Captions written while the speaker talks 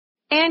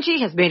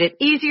Angie has made it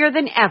easier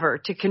than ever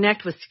to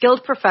connect with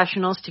skilled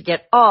professionals to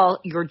get all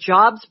your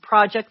jobs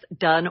projects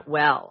done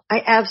well.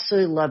 I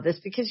absolutely love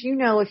this because,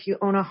 if you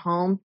own a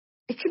home,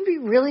 it can be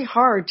really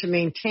hard to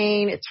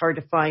maintain. It's hard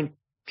to find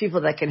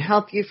people that can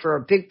help you for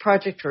a big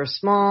project or a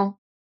small.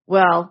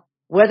 Well,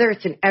 whether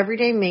it's in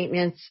everyday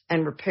maintenance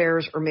and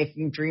repairs or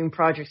making dream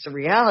projects a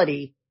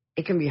reality,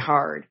 it can be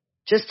hard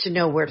just to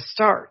know where to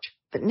start.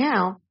 But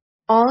now,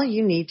 all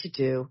you need to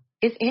do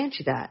is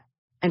Angie that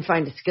and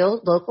find a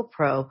skilled local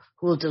pro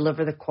who will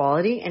deliver the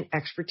quality and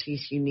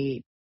expertise you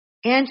need.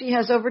 Angie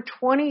has over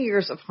 20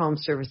 years of home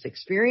service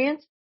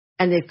experience,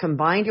 and they've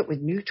combined it with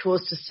new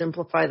tools to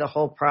simplify the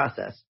whole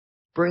process.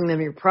 Bring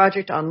them your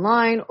project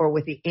online or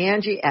with the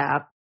Angie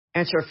app,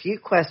 answer a few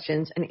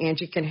questions, and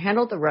Angie can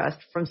handle the rest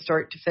from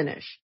start to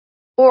finish.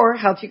 Or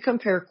help you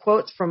compare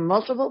quotes from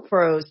multiple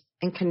pros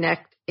and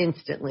connect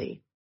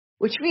instantly,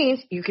 which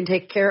means you can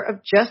take care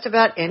of just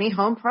about any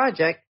home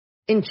project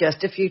in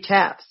just a few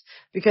taps.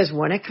 Because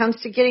when it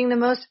comes to getting the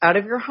most out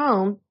of your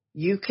home,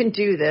 you can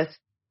do this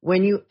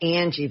when you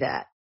Angie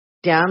that.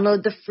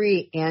 Download the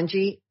free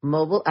Angie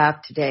mobile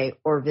app today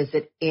or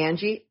visit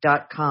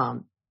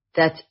Angie.com.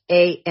 That's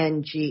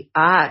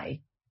ANGI.com.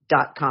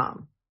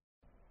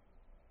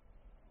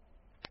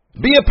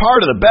 Be a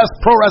part of the best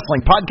pro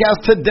wrestling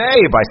podcast today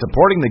by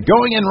supporting the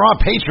Going In Raw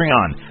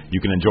Patreon.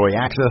 You can enjoy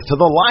access to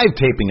the live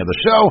taping of the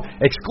show,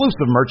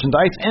 exclusive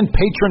merchandise, and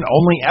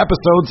patron-only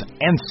episodes,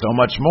 and so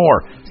much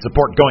more.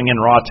 Support Going In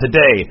Raw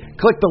today.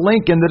 Click the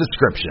link in the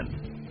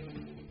description.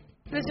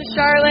 This is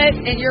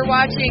Charlotte, and you're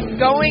watching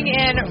Going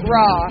In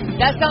Raw.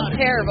 That sounds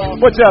terrible.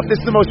 What's up? This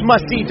is the most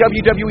must-see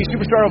WWE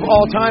superstar of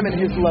all time and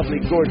his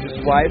lovely, gorgeous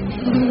wife,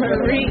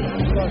 Marie.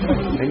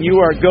 And you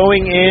are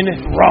Going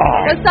In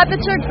Raw. What's up?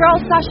 It's your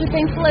girl, Sasha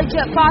Banks,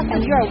 Legit Boss, and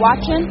you're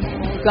watching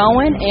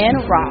Going In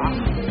Raw.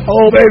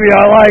 Oh, baby,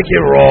 I like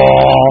it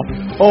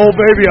raw. Oh,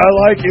 baby, I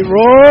like it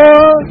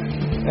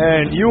raw.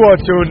 And you are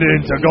tuned in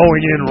to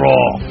Going In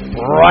Raw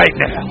right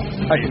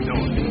now. How you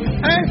doing?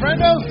 Hey,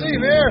 friendo, Steve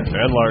here.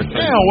 And Larson.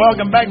 Yeah,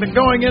 welcome back to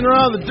Going In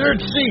Raw, the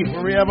dirt sheet,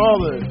 where we have all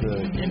the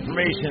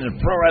information and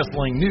pro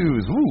wrestling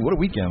news. Ooh, what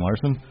a weekend,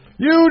 Larson.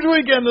 Huge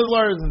weekend this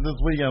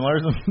weekend,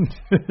 Larson.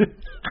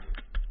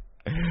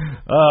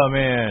 Oh,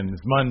 man, it's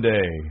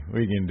Monday.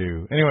 We can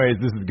do. Anyways,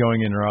 this is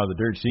Going In Raw, the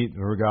dirt sheet,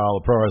 where we got all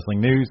the pro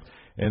wrestling news.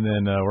 And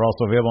then we're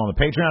also available on the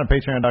Patreon at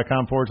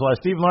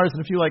patreon.com/Stephen Larson.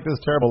 If you like this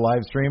terrible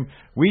live stream,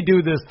 we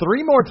do this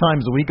 3 more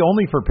times a week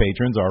only for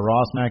patrons, our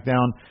Raw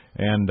SmackDown.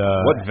 And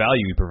what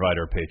value you provide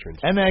our patrons.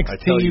 NXT. I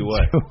tell you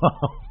what.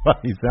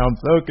 You sound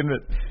so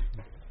convinced.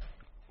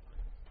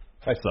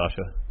 Hi,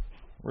 Sasha.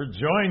 We're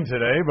joined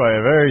today by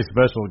a very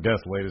special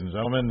guest, ladies and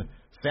gentlemen,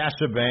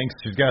 Sasha Banks.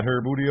 She's got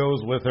her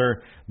bootios with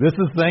her. This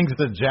is thanks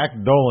to Jack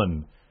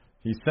Dolan.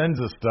 He sends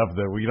us stuff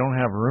that we don't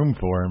have room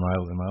for in my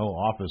little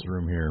office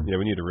room here. Yeah,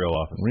 we need a real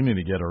office. We need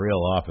to get a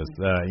real office.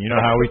 You know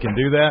how we can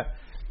do that?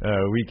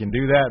 We can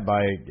do that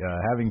by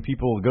having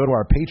people go to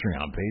our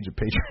Patreon page at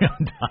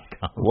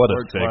patreon.com. What a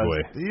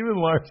segue.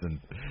 Stephen Larson.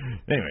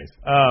 Anyways,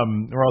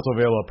 we're also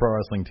available at Pro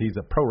Wrestling Tees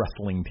at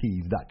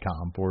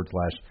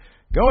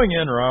prowrestlingtees.com/Going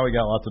In Raw. We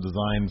got lots of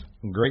designs,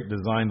 great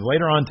designs.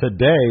 Later on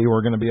today,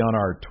 we're going to be on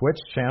our Twitch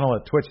channel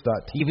at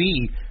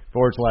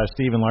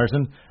twitch.tv/Stephen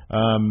Larson.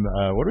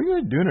 What are we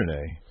going to do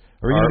today?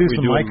 Are we going to do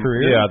some My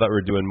Career? Yeah, I thought we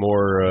were doing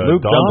more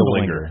Luke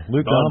Dondelinger.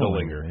 Luke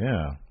Dondelinger,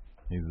 yeah.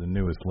 He's the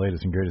newest,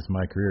 latest, and greatest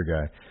My Career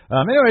guy.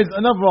 Anyways,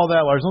 enough of all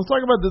that, Larson. Let's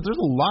talk about this. There's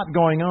a lot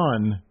going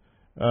on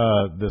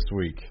this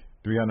week.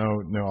 Do we got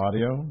no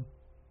audio?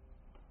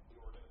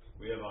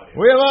 We have audio.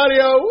 We have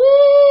audio.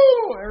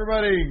 Woo!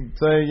 Everybody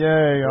say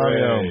yay,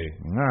 audio. Hooray.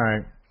 All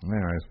right.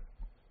 Anyways.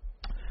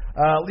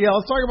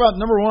 Let's talk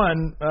about number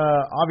one.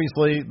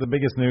 Obviously, the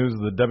biggest news,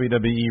 the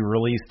WWE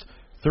released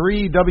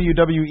 3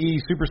 WWE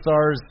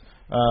superstars.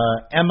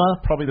 Emma,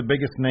 probably the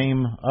biggest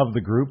name of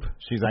the group.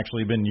 She's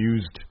actually been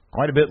used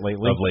quite a bit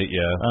lately. Of late,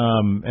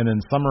 yeah. And then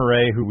Summer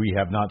Rae, who we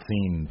have not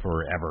seen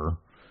forever.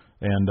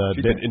 And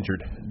she's been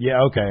injured.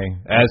 Yeah, okay.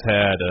 As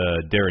had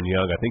Darren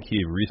Young. I think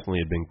he recently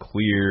had been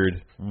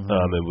cleared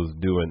and was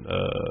doing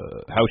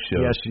house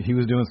shows. Yeah, he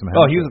was doing some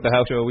house shows. He was at the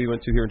house show we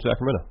went to here in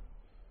Sacramento.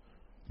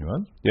 He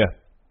was? Yeah.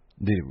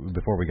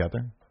 Before we got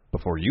there?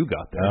 Before you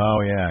got there.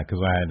 Oh, yeah,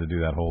 because I had to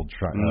do that whole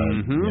truck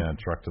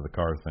truck to the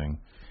car thing.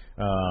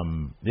 So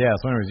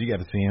anyways, you got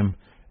to see him.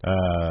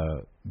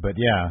 But,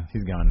 yeah,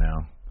 he's gone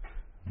now.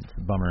 It's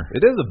a bummer.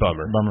 It is a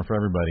bummer. Bummer for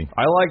everybody.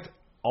 I liked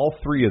all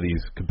 3 of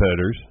these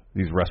competitors,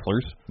 these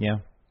wrestlers. Yeah.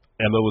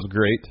 Emma was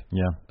great.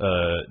 Yeah.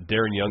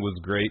 Darren Young was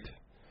great.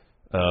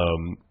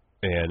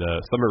 And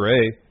Summer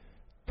Rae,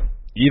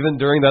 even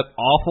during that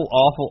awful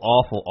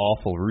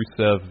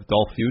Rusev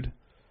Dolph feud,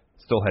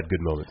 still had good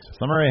moments.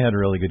 Summer Rae had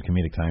really good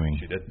comedic timing.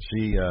 She did.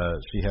 She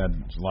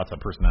had lots of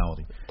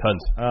personality.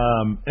 Tons.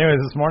 Anyways,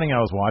 this morning I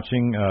was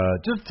watching,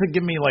 just to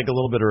give me like a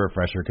little bit of a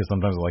refresher, because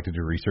sometimes I like to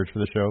do research for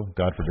the show,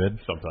 God forbid.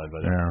 Sometimes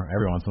I do.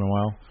 Every once in a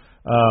while.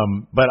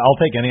 But I'll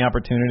take any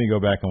opportunity to go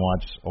back and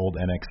watch old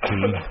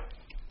NXT.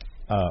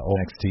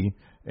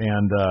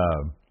 And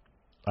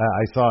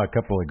I saw a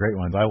couple of great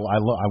ones. I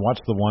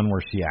watched the one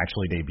where she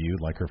actually debuted,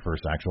 like her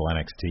first actual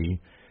NXT,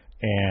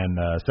 and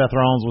Seth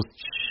Rollins was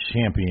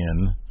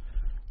champion.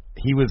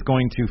 He was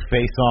going to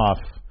face off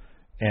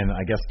and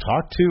I guess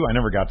talk to. I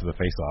never got to the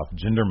face off.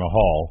 Jinder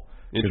Mahal,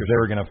 because they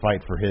were going to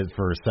fight for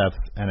Seth's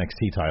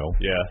NXT title.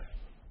 Yeah.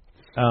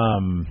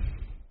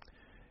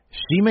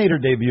 She made her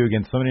debut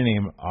against somebody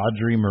named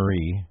Audrey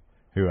Marie,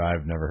 who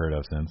I've never heard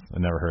of since.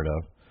 I've never heard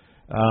of.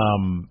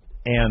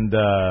 And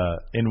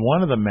in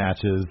one of the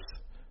matches,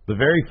 the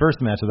very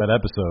first match of that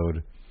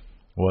episode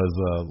was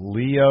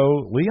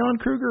Leon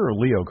Kruger or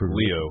Leo Kruger?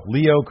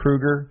 Leo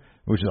Kruger,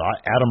 which is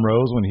Adam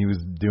Rose when he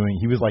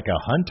was like a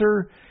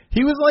hunter.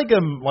 He was like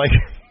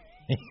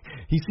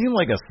he seemed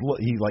like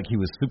he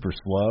was super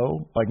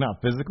slow, like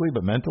not physically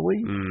but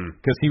mentally,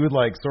 because he would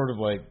like sort of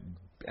like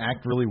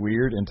act really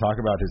weird and talk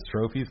about his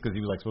trophies because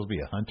he was like supposed to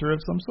be a hunter of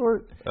some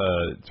sort.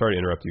 Sorry to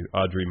interrupt you.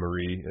 Audrey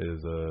Marie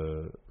is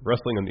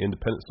wrestling on the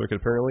independent circuit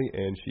apparently,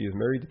 and she is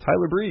married to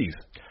Tyler Breeze.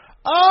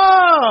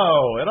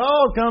 Oh, it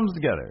all comes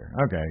together.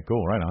 Okay,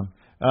 cool, right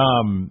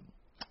on.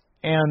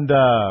 And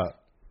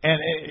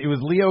it was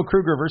Leo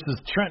Kruger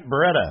versus Trent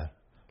Beretta.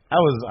 I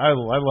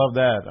love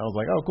that. I was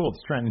like, oh, cool,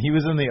 it's Trent. And he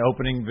was in the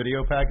opening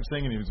video package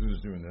thing, and he was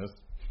just doing this.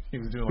 He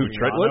was doing Who,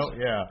 Trent was?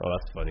 Yeah. Oh,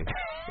 that's funny.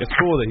 It's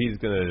cool that he's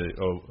gonna.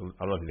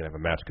 I don't know if he's gonna have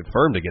a match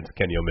confirmed against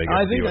Kenny Omega.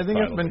 I think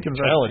it's been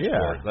confirmed.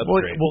 Yeah. That's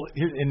great. Well,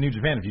 here in New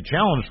Japan, if you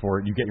challenge for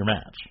it, you get your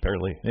match.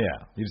 Apparently. Yeah.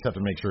 You just have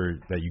to make sure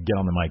that you get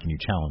on the mic and you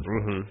challenge.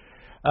 Mm-hmm.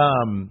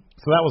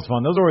 So that was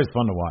fun. Those are always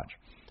fun to watch.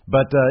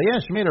 But yeah,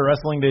 she made a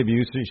wrestling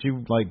debut. She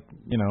like,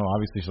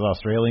 obviously she's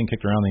Australian,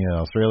 kicked around the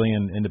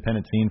Australian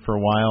independent scene for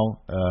a while,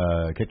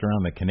 kicked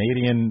around the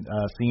Canadian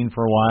scene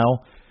for a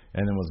while,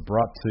 and then was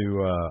brought to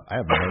I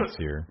have notes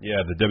here.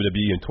 Yeah, the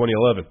WWE in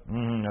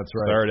 2011. That's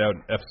right. Started out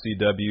in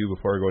FCW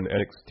before going to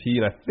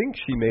NXT, and I think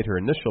she made her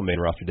initial main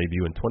roster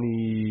debut in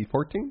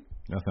 2014.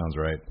 That sounds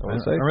right. I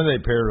remember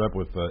they paired her up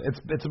with.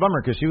 It's a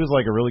bummer because she was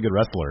like a really good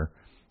wrestler.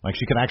 Like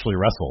she could actually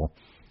wrestle.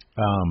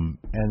 And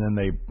then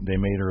they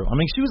made her. I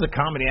mean, she was a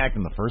comedy act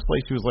in the first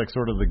place. She was like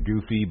sort of the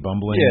goofy,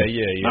 bumbling.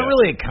 Yeah. Not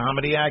really a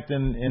comedy act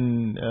in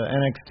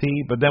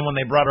NXT, but then when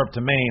they brought her up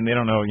to Maine, they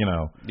don't know.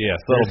 Yeah,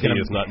 subtlety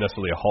is not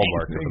necessarily a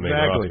hallmark of the main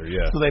roster.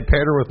 Yeah. So they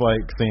paired her with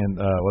like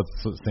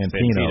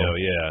Santino.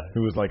 Yeah.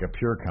 Who was like a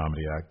pure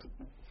comedy act.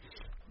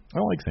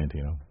 I don't like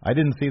Santino. I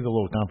didn't see the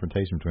little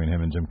confrontation between him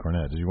and Jim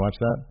Cornette. Did you watch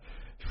that?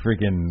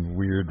 Freaking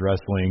weird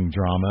wrestling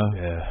drama.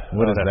 Yeah.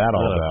 What is that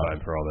all about?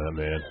 Time for all that,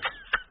 man.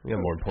 We have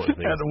more important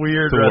things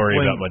weird to worry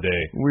about my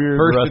day.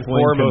 First and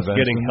foremost,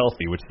 getting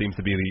healthy, which seems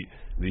to be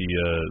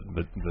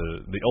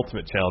the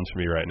ultimate challenge for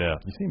me right now.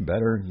 You seem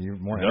better. You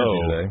have more energy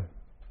today.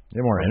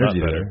 You have more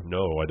energy today.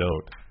 No, I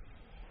don't.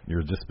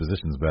 Your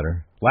disposition's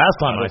better. Last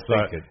time I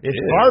saw it, it's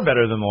far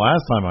better than the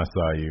last time I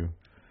saw you.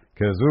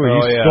 Because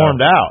you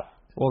stormed out.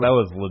 Well, that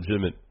was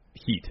legitimate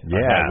heat I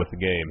had with the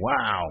game.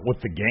 Wow, with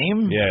the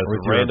game? Yeah, it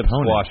was a random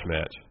squash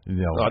match.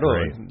 Yeah,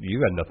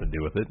 you had nothing to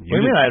do with it. What do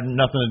you mean I had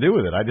nothing to do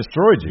with it? I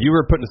destroyed you. You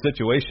were put in a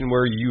situation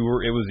where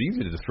it was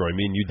easy to destroy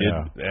me, and you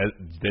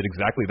did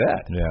exactly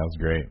that. Yeah, it was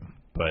great.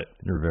 But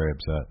you were very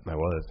upset. I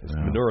was. It's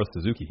Minoru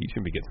Suzuki. He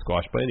shouldn't be getting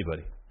squashed by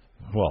anybody.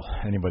 Well,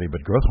 anybody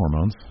but growth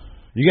hormones.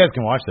 You guys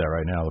can watch that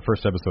right now. The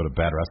first episode of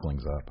Bad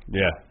Wrestling's up.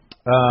 Yeah.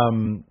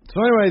 So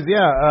anyways,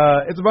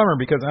 it's a bummer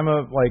because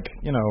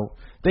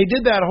they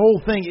did that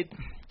whole thing. It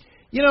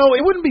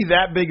wouldn't be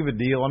that big of a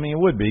deal. I mean,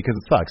 it would be because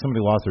it sucks. Somebody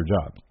lost their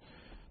job.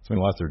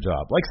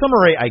 Like Summer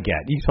Rae, I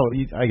get.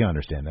 I can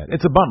understand that.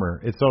 It's a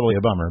bummer. It's totally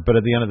a bummer. But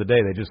at the end of the day,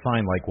 they just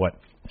signed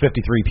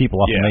 53 people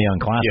off the Mae Young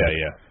Classic.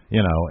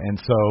 Yeah. And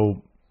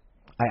so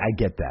I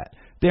get that.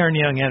 Darren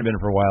Young hadn't been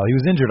for a while. He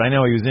was injured. I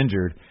know he was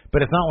injured,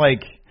 but it's not like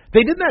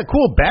they did that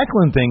cool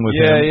Backlund thing with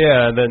him.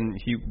 Yeah. And then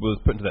he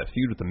was put into that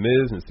feud with The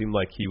Miz, and it seemed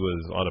like he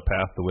was on a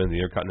path to win the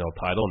Intercontinental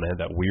title, and they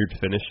had that weird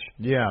finish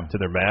to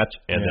their match,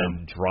 and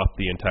then dropped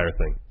the entire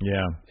thing.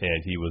 Yeah. And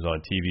he was on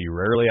TV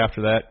rarely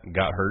after that,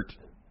 got hurt.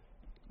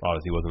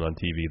 Obviously, he wasn't on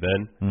TV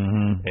then.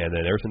 Mm-hmm. And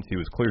then ever since he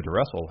was cleared to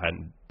wrestle,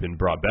 hadn't been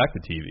brought back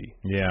to TV.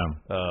 Yeah.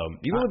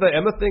 Even with the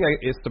Emma thing,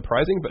 it's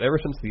surprising, but ever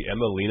since the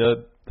Emma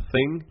Lena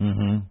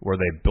thing, where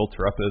they built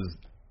her up as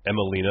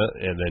Emma Lena,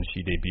 and then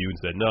she debuted and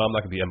said, no, I'm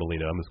not going to be Emma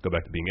Lena. I'm just go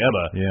back to being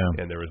Emma. Yeah.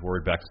 And there was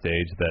word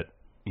backstage that,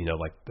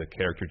 the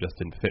character just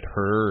didn't fit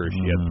her, or she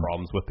had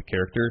problems with the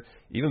character.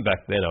 Even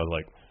back then, I was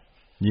like,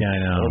 yeah, I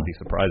know. I wouldn't be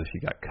surprised if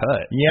she got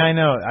cut. Yeah, I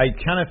know. I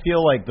kind of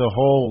feel like the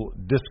whole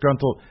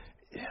disgruntled...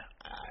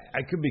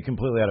 I could be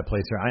completely out of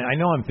place here. I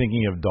know I'm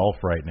thinking of Dolph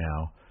right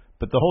now,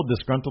 but the whole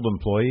disgruntled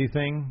employee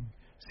thing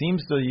seems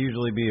to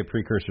usually be a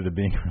precursor to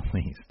being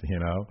released,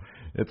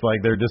 It's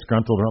like they're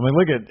disgruntled. I mean,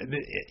 look at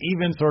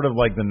even sort of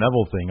like the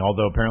Neville thing,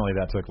 although apparently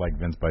that took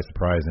Vince by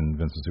surprise and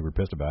Vince was super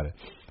pissed about it.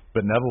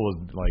 But Neville was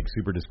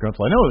super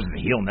disgruntled. I know it was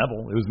heel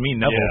Neville. It was me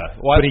Neville.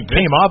 Yeah. Well, but he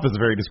came off as a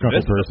very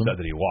disgruntled person.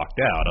 Said that he walked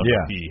out. I don't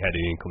know if he had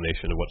any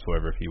inclination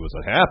whatsoever if he was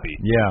unhappy.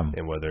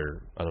 Yeah. And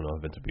whether, I don't know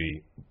if Vince would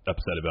be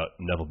upset about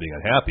Neville being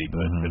unhappy,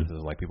 but Vince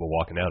doesn't like people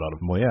walking out on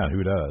him. Well, yeah,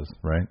 who does,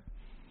 right?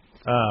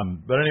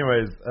 But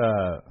anyways,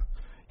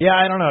 Yeah,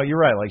 I don't know. You're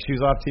right. Like, she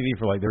was off TV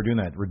for, like, they were doing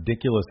that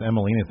ridiculous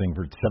Emelina thing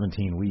for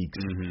 17 weeks.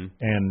 Mm-hmm.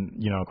 And,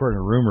 you know, according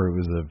to rumor, it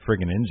was a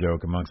friggin'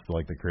 in-joke amongst,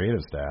 like, the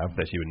creative staff.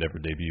 That she would never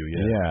debut,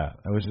 Yeah,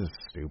 it was just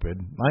stupid.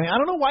 I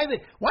don't know why do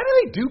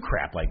they do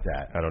crap like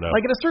that? I don't know.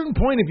 Like, at a certain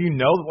point, if you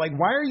know, like,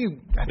 why are you...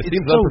 It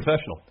seems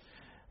unprofessional.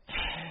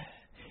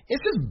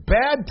 It's just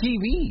bad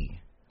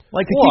TV.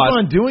 Like, to keep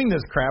on doing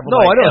this crap.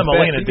 No, like, I know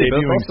Emelina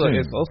debuting soon.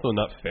 It's also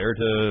not fair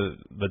to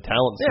the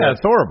talent. Yeah,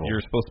 it's horrible. You're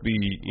supposed to be,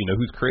 you know,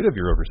 who's creative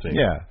you're overseeing.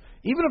 Yeah.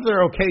 Even if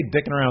they're okay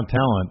dicking around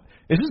talent,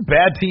 it's just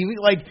bad TV.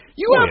 Like,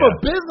 you have a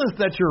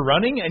business that you're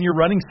running, and you're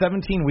running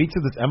 17 weeks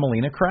of this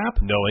Emelina crap.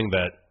 Knowing,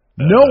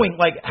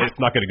 like, it's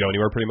not going to go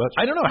anywhere pretty much.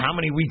 I don't know how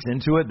many weeks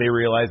into it they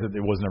realized that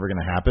it was never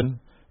going to happen.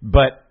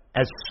 But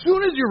as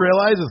soon as you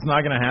realize it's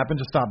not going to happen,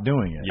 just stop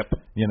doing it. Yep.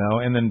 You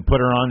know, and then put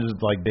her on just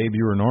like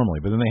debut her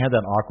normally. But then they had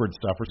that awkward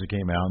stuff where she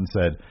came out and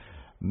said,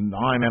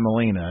 I'm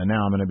Emelina, and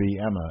now I'm going to be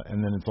Emma.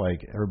 And then it's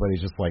like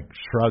everybody's just like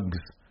shrugs.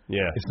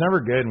 Yeah. It's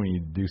never good when you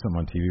do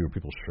something on TV where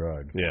people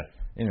shrug. Yeah.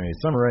 Anyway,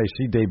 Summer Rae,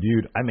 she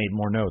debuted. I made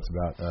more notes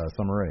about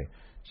Summer Rae.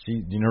 Do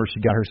you know where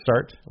she got her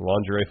start?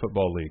 Lingerie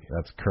Football League.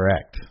 That's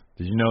correct.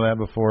 Did you know that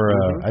before?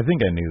 I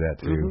think I knew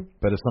that too.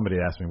 But if somebody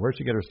asked me, where'd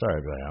she get her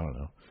start? I'd be like, I don't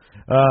know.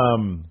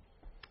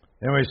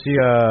 Anyway, she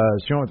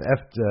went with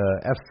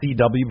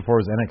FCW before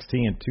it was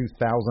NXT in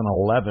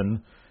 2011.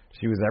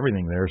 She was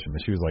everything there.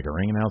 She was like a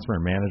ring announcer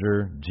and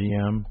manager,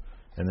 GM,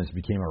 and then she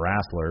became a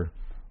wrestler,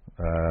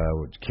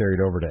 which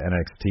carried over to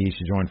NXT.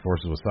 She joined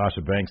forces with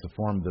Sasha Banks to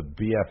form the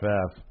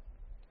BFF.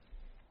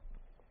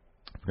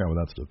 I forgot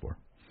what that stood for.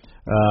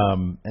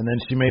 And then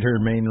she made her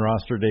main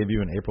roster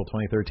debut in April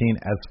 2013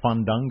 as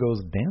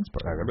Fandango's dance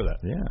partner. I remember that.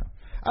 Yeah.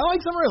 I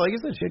like Summer Rae. Like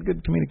you said, she had good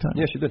comedic time.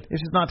 Yeah, she did.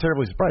 It's just not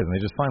terribly surprising. They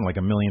just signed like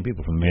 1 million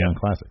people from the Mae Young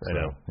Classic. I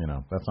know. You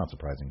know, that's not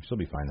surprising.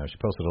 She'll be fine, though. She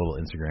posted a little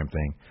Instagram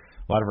thing.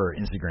 A lot of her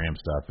Instagram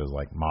stuff is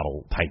like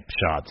model-type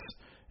shots.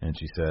 And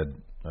she said,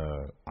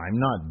 I'm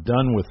not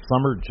done with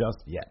summer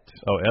just yet.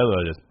 Oh,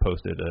 Ella just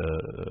posted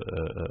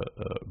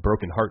a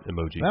broken heart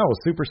emoji. That was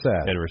super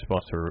sad. In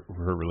response to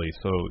her release.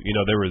 So, you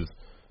know, there was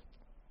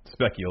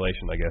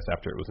speculation, I guess,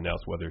 after it was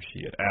announced whether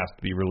she had asked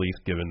to be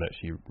released, given that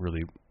she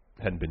really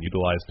hadn't been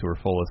utilized to her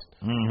fullest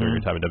during her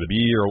time in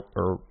WWE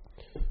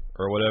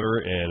or whatever.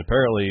 And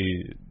apparently,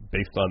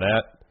 based on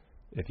that,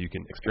 if you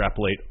can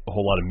extrapolate a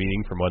whole lot of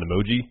meaning from one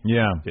emoji,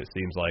 it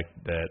seems like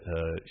that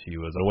she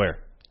was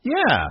unaware.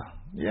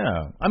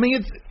 Yeah. I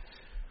mean,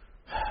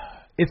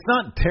 it's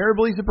not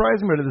terribly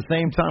surprising, but at the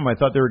same time, I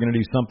thought they were going to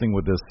do something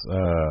with this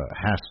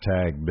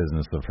hashtag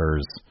business of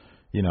hers.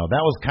 You know,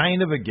 that was kind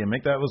of a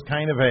gimmick. That was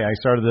kind of, hey, I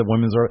started the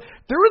women's...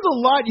 There was a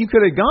lot you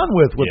could have gone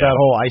with that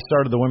whole I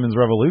started the women's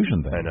revolution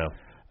thing. I know.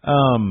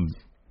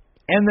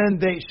 And then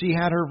she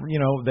had her, you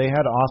know, they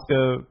had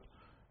Asuka,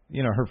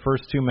 you know, her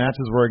first 2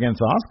 matches were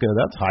against Asuka.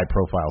 That's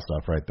high-profile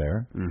stuff right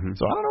there. Mm-hmm.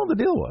 So I don't know what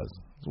the deal was.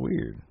 It's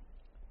weird.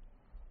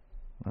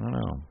 I don't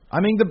know.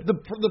 I mean,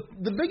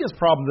 the biggest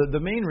problem, the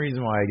main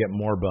reason why I get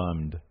more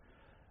bummed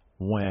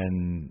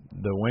when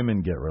the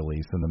women get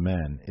released than the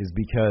men is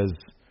because...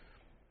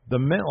 The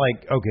men,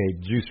 like, okay,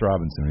 Juice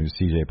Robinson, who's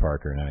CJ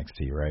Parker in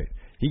NXT, right?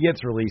 He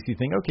gets released. You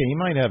think, okay, he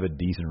might have a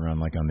decent run,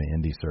 like on the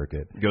indie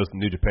circuit. He goes to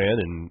New Japan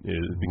and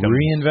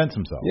reinvents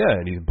himself. Yeah,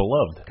 and he's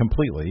beloved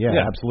completely. Yeah,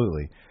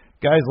 absolutely.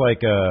 Guys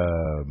like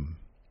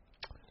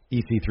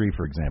EC3,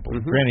 for example.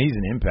 Granted, he's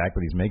an Impact,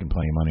 but he's making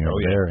plenty of money over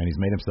there, and he's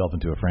made himself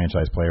into a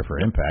franchise player for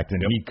Impact,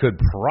 and he could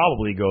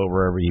probably go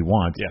wherever he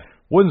wants. Yeah.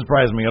 Wouldn't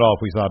surprise me at all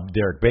if we saw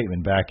Derek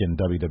Bateman back in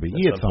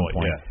WWE at some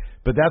point. Yeah.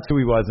 But that's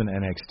who he was in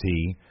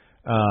NXT.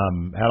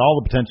 Had all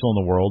the potential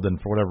in the world,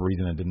 and for whatever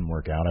reason it didn't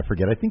work out. I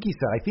forget. I think he,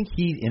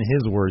 in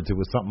his words, it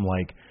was something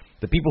like,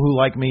 the people who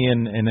like me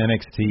in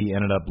NXT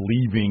ended up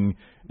leaving.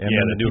 And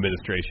the new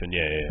administration,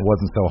 it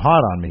wasn't so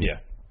hot on me. Yeah.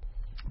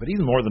 But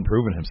he's more than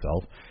proven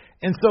himself.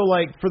 And so,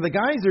 like, for the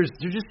guys, there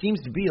just seems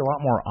to be a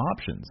lot more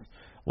options.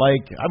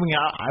 Like, I mean,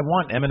 I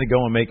want Emma to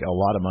go and make a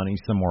lot of money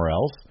somewhere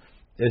else.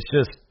 It's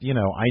just, you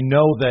know, I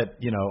know that,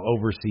 you know,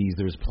 overseas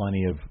there's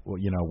plenty of,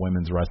 you know,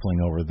 women's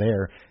wrestling over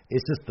there.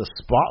 It's just the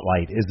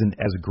spotlight isn't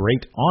as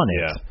great on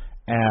it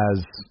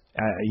as,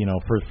 you know,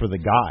 for the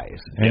guys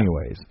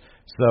anyways.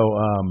 So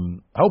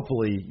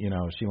hopefully, you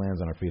know, she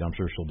lands on her feet. I'm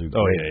sure she'll do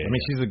great. I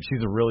mean,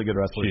 she's a really good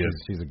wrestler.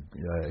 She's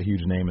a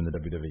huge name in the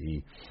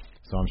WWE.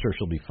 So I'm sure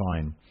she'll be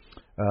fine.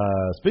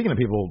 Speaking of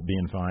people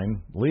being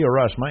fine, Lio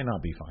Rush might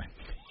not be fine.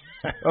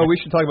 Oh, we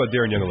should talk about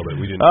Darren Young a little bit.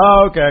 We didn't.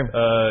 Oh, okay.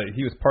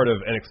 He was part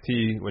of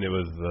NXT when it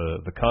was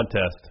the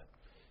contest,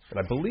 and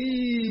I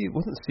believe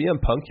wasn't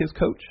CM Punk his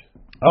coach?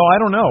 Oh, I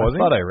don't know. I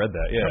thought I read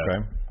that. Yeah.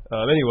 Okay.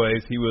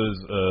 Anyways, he was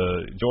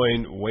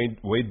joined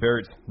Wade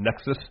Barrett's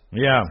Nexus.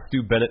 Yeah.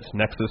 Stu Bennett's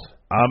Nexus.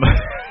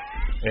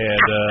 And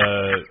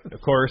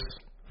of course,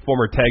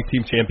 former tag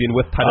team champion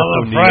with Titus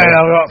O'Neil. I'm afraid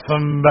I've got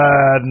some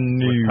bad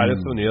news. Titus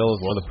O'Neil is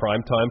one of the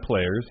primetime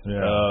players.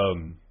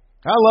 Yeah.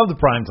 I love the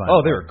primetime.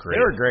 Oh, they were great.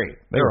 They were great.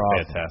 They were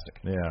awesome. Fantastic.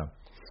 Yeah.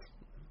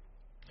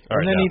 All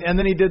right, and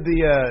then he did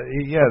the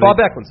Bob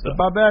Backlund stuff. The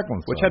Bob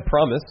Backlund stuff. Which had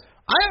promise.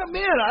 I don't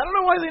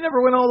know why they never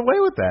went all the way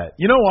with that.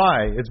 You know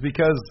why? It's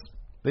because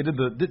They did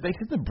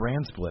the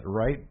brand split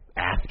right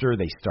after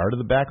they started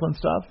the Backlund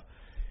stuff,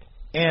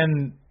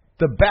 and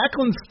the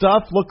Backlund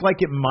stuff looked like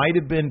it might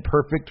have been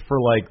perfect for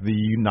like the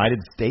United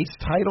States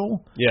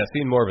title. Yeah, it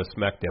seemed more of a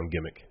SmackDown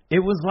gimmick. It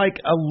was like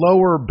a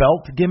lower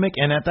belt gimmick,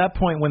 and at that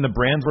point when the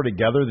brands were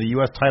together, the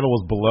U.S. title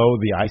was below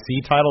the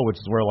IC title, which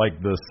is where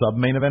like the sub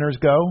main eventers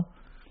go.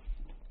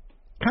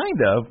 Kind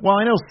of. Well,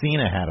 I know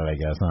Cena had it, I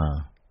guess,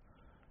 huh?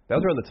 That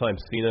was around the time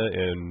Cena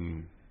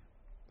and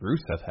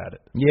Rusev had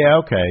it.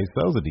 Yeah, okay. So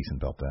that was a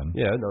decent belt then.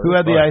 Yeah. No, who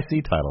had the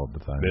IC title at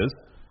the time?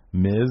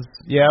 Miz?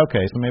 Yeah,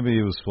 okay. So maybe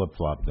it was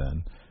flip-flop then.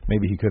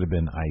 Maybe he could have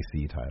been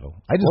IC title.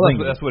 I just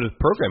think that's what his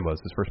program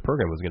was. His first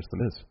program was against The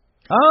Miz.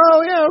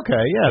 Oh, yeah, okay.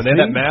 Yeah. And they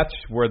had that match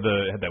where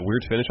had that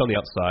weird finish on the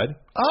outside.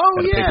 Oh,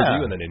 yeah.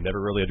 And then they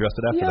never really addressed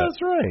it after that. Yeah,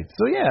 that's right.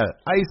 So, yeah,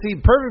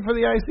 IC, perfect for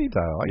the IC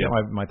title. I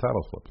got my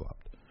titles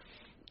flip-flopped.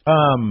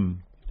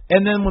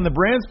 And then when the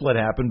brand split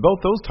happened,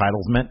 both those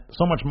titles meant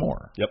so much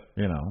more. Yep.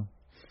 You know.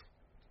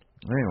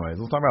 Anyways,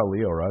 let's talk about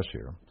Lio Rush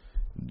here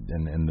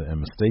and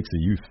mistakes of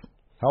youth.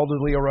 How old is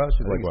Lio Rush?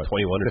 He's like, what,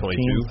 21 or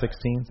 22?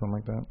 16, something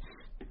like that.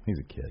 He's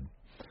a kid.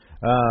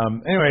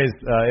 Anyways,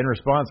 in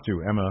response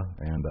to Emma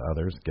and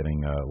others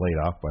getting laid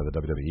off by the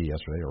WWE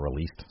yesterday, or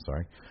released,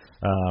 sorry,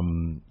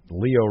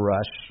 Lio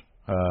Rush,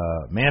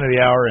 man of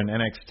the hour in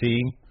NXT,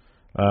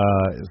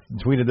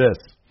 tweeted this.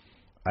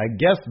 I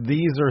guess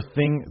these are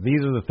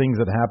the things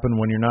that happen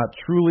when you're not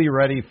truly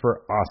ready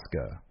for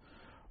Asuka.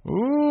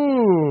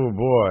 Ooh,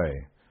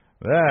 boy.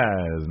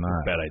 That is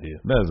not... Bad idea.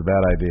 That is a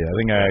bad idea. I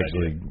think I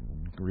actually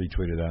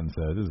retweeted that and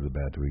said, this is a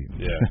bad tweet.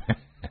 Yeah.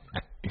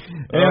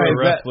 Anyway,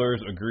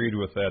 wrestlers agreed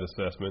with that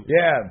assessment.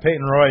 Yeah,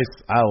 Peyton Royce.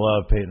 I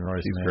love Peyton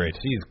Royce. She's great.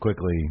 She's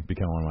quickly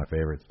become one of my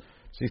favorites.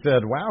 She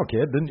said, wow,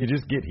 kid, didn't you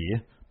just get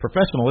here?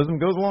 Professionalism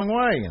goes a long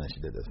way. And then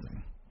she did this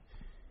thing.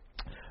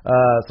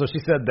 So she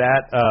said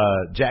that.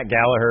 Jack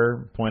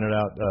Gallagher pointed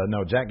out,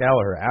 Jack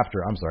Gallagher after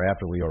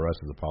Lio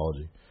Rush's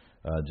apology,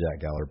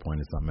 Jack Gallagher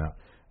pointed something out.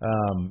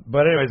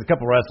 But anyways, a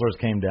couple wrestlers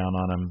came down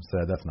on him,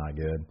 said that's not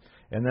good.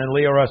 And then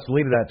Lio Rush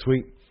deleted that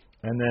tweet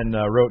and then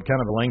wrote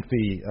kind of a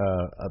lengthy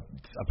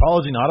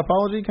apology, not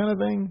apology kind of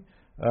thing.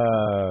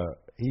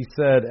 He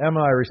said,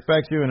 Emma, I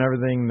respect you and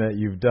everything that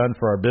you've done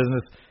for our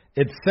business.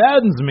 It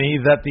saddens me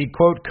that the,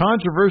 quote,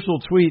 controversial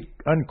tweet,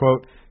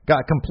 unquote,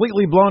 got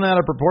completely blown out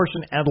of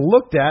proportion and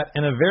looked at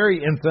in a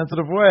very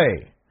insensitive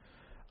way.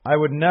 I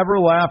would never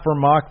laugh or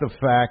mock the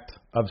fact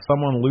of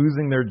someone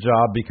losing their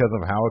job because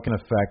of how it can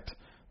affect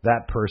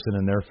that person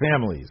and their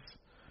families.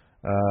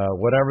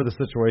 Whatever the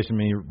situation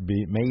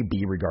may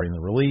be regarding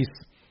the release,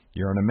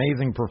 you're an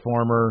amazing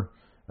performer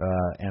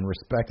and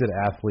respected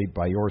athlete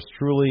by yours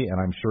truly,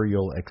 and I'm sure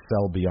you'll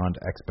excel beyond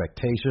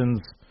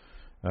expectations.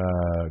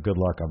 Good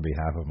luck on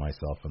behalf of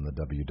myself and the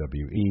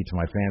WWE. To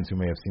my fans who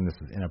may have seen this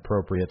as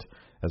inappropriate,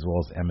 as well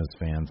as Emma's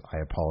fans, I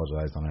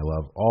apologize, and I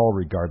love all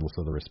regardless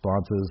of the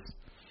responses.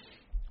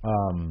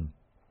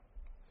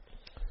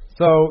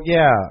 So,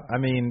 yeah, I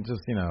mean,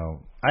 just,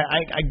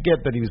 I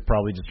get that he was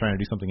probably just trying to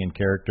do something in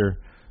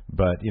character,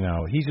 but,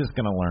 he's just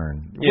going to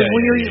learn.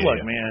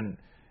 Look, man,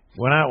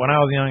 when I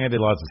was young, I did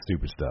lots of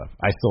stupid stuff.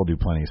 I still do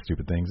plenty of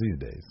stupid things these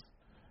days.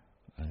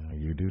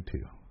 You do,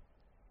 too.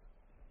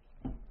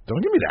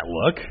 Don't give me that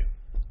look,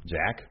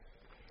 Jack.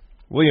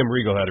 William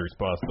Regal had a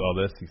response to all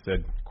this. He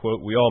said,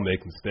 quote, we all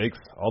make mistakes.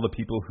 All the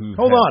people who...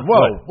 Hold on.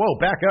 Whoa,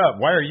 back up.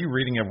 Why are you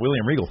reading a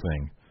William Regal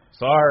thing?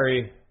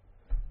 Sorry.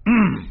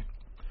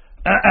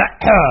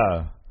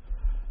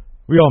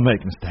 We all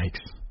make mistakes.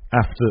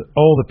 After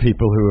all the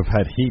people who have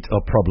had heat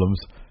or problems,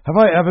 have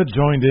I ever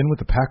joined in with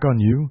the pack on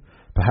you?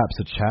 Perhaps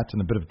a chat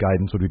and a bit of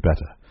guidance would be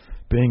better.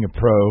 Being a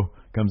pro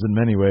comes in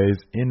many ways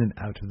in and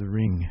out of the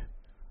ring.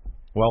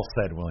 Well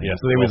said, William. Yes,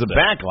 so there was a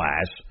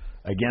backlash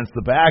against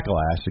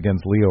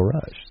Lio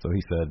Rush. So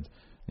he said,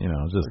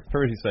 just...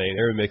 First he's saying,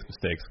 everyone makes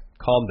mistakes.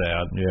 Calm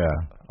down. Yeah.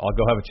 I'll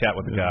go have a chat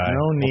with the guy.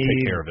 No need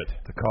take care of it.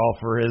 To call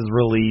for his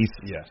release.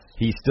 Yes.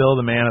 He's still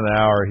the man of the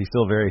hour. He's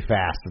still very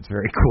fast. It's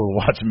very cool to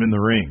watch him in the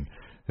ring.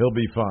 He'll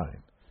be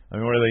fine. I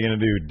mean, what are they going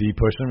to do?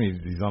 De-push him?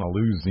 He's on a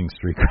losing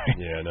streak right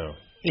now. Yeah, I know.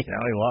 He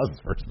lost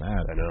his first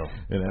match. I know.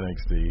 In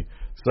NXT.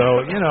 So,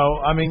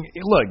 I mean,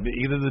 look,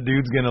 either the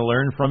dude's going to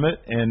learn from it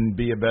and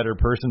be a better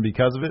person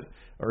because of it,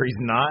 or he's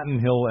not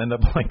and he'll end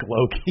up like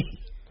Loki.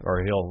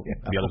 Or he'll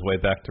be on his way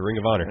back to Ring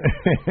of Honor.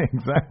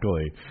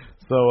 Exactly.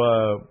 So,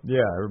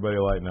 everybody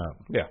lighten up.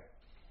 Yeah.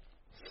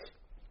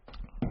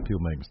 People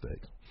make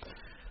mistakes.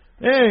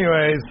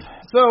 Anyways,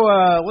 so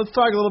let's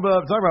talk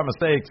about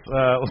mistakes.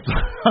 Let's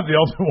talk about the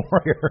Ultimate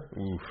Warrior.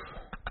 Oof.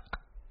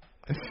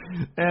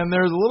 And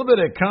there's a little bit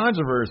of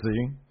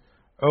controversy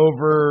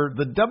over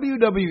the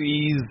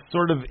WWE's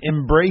sort of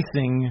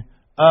embracing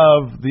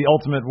of the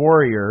Ultimate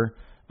Warrior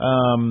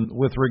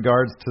with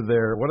regards to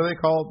their, what do they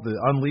call it? The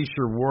Unleash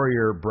Your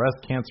Warrior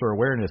Breast Cancer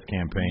Awareness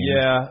Campaign.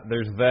 Yeah,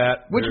 there's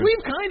that. Which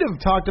we've kind of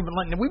talked about.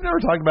 Like, we've never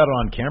talked about it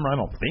on camera, I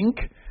don't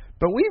think.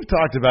 But we've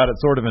talked about it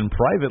sort of in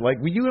private. Like,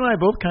 you and I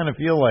both kind of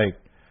feel like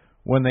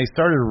when they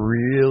started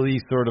really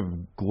sort of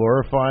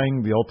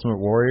glorifying the Ultimate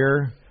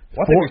Warrior,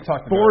 One thing we've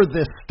talked for about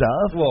this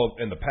stuff. Well,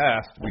 in the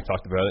past we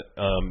talked about it.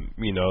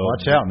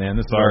 Watch out, man!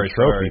 This is our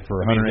trophy for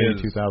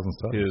 182,000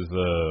 subs. His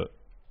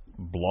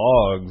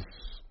blogs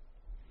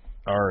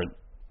aren't,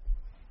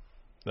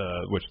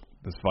 which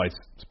this Vice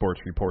Sports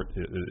report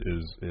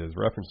is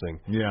referencing.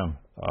 Yeah.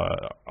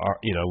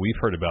 We've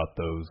heard about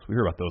those. We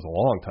heard about those a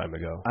long time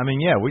ago. I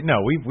mean, yeah,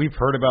 we've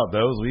heard about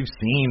those. We've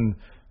seen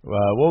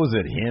what was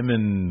it? Him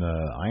and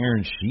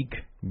Iron Sheik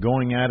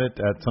going at it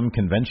at some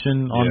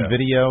convention on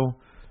video.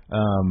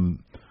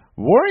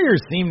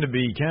 Warriors seem to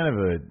be kind of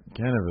a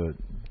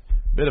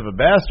bit of a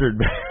bastard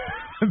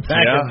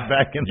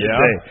back in the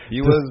day.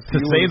 He was, to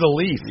say the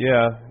least.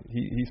 Yeah,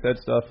 he said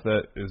stuff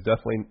that is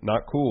definitely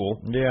not cool.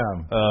 Yeah.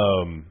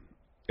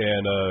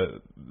 And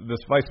this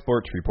Vice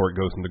Sports report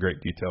goes into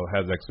great detail. It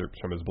has excerpts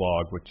from his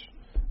blog, which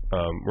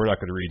we're not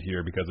going to read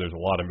here because there's a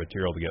lot of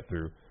material to get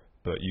through.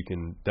 But you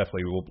can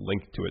we'll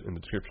link to it in the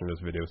description of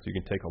this video so you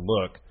can take a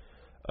look.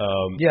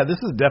 This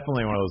is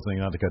definitely one of those things,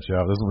 not to cut you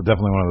off, this is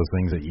definitely one of those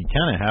things that you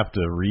kind of have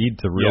to read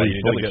to really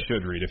you definitely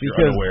should read if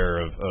you're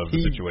unaware of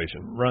the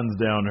situation. Runs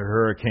down to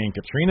Hurricane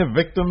Katrina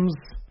victims,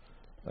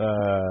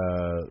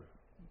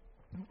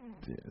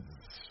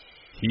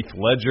 Heath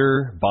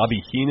Ledger,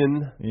 Bobby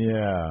Heenan,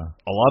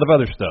 a lot of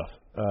other stuff.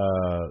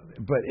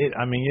 But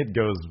it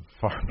goes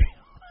far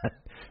beyond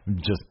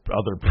just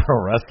other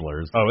pro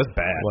wrestlers. Oh, it's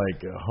bad.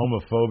 Like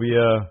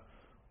homophobia.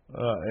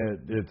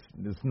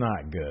 It's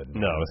not good.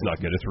 No, it's not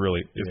good. It's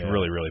really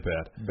really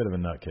bad. Bit of a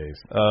nutcase.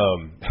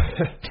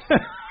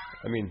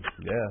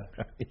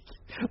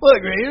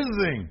 Look, here's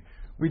the thing.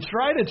 We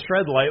try to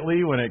tread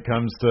lightly when it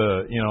comes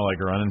to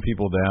running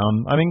people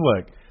down. I mean,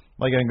 look,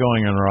 like I'm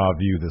going on Raw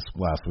View this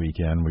last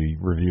weekend. We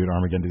reviewed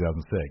Armageddon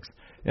 2006,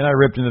 and I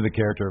ripped into the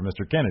character of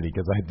Mr. Kennedy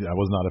because I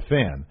was not a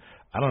fan.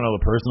 I don't know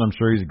the person. I'm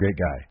sure he's a great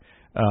guy.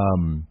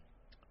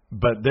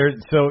 But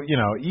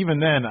even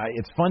then,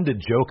 it's fun to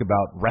joke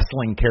about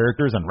wrestling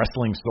characters and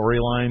wrestling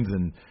storylines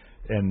and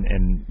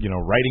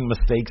writing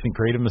mistakes and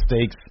creative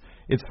mistakes.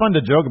 It's fun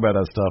to joke about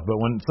that stuff. But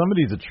when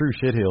somebody's a true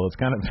shitheel, it's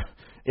kind of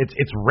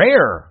it's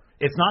rare.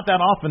 It's not that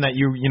often that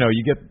you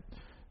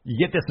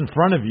get this in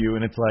front of you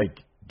and it's like,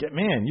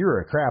 man,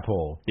 you're a crap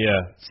hole. Yeah.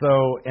 So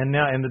and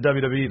the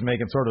WWE is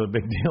making sort of a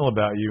big deal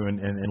about you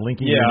and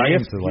linking your I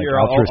names guess to like here,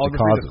 altruistic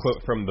I'll causes. read a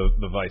quote from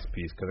the Vice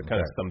piece because it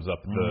kind of sums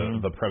up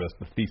the premise,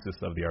 the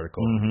thesis of the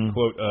article.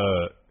 Quote,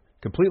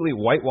 completely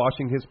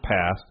whitewashing his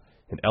past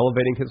and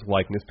elevating his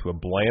likeness to a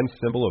bland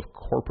symbol of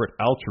corporate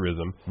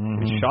altruism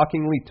is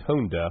shockingly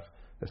tone deaf,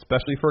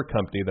 especially for a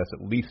company that's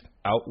at least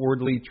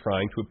outwardly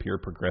trying to appear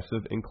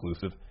progressive,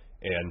 inclusive,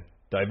 and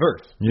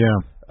diverse. Yeah.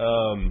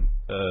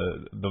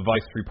 The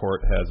Vice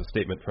report has a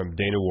statement from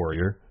Dana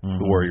Warrior,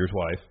 the Warrior's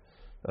wife,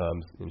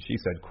 and she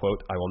said,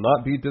 quote, I will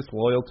not be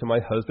disloyal to my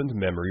husband's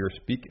memory or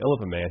speak ill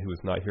of a man who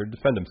is not here to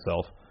defend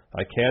himself.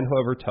 I can,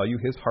 however, tell you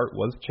his heart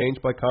was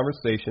changed by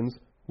conversations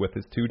with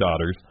his two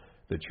daughters.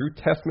 The true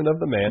testament of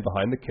the man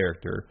behind the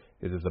character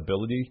is his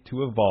ability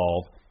to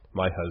evolve.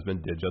 My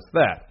husband did just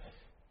that.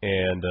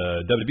 And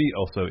WWE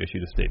also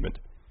issued a statement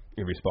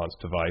in response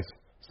to Vice,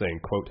 saying,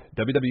 quote,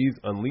 WWE's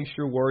Unleash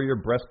Your Warrior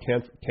Breast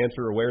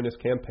Cancer Awareness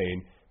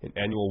Campaign and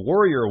Annual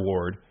Warrior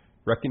Award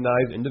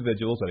recognize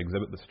individuals that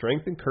exhibit the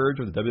strength and courage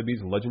of the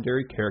WWE's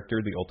legendary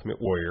character, the Ultimate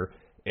Warrior.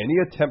 Any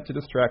attempt to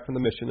distract from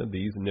the mission of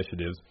these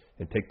initiatives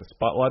and take the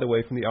spotlight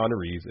away from the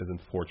honorees is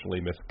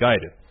unfortunately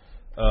misguided.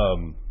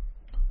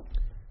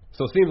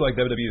 So it seems like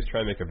WWE is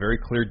trying to make a very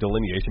clear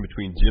delineation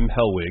between Jim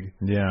Hellwig,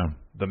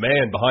 the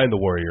man behind the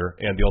Warrior,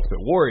 and the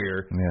Ultimate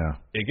Warrior. Yeah.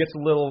 It gets a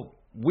little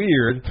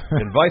weird,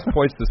 and Vice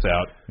points this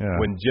out,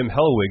 when Jim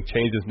Hellwig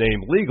changed his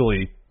name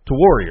legally to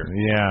Warrior.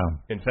 Yeah.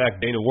 In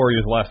fact, Dana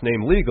Warrior's last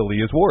name legally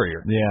is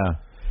Warrior. Yeah.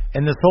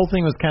 And this whole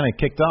thing was kind of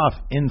kicked off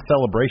in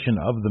celebration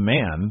of the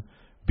man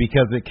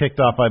because it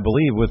kicked off, I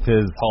believe, with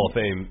his Hall of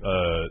Fame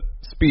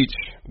speech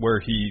where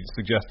he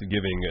suggested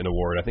giving an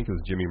award. I think it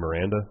was Jimmy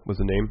Miranda was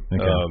the name,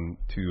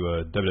 to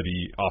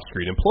WWE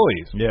off-screen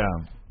employees. Yeah.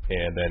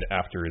 And then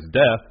after his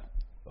death,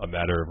 a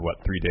matter of,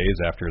 3 days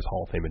after his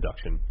Hall of Fame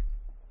induction,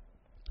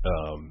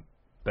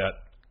 that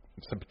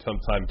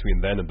sometime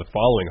between then and the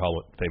following Hall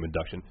of Fame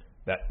induction,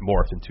 that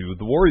morphed into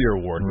the Warrior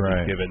Award, which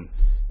is given,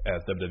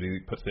 as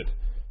WWE puts it,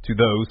 to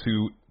those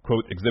who,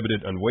 quote,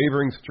 exhibited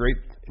unwavering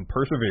strength and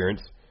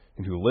perseverance,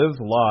 and who lives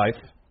life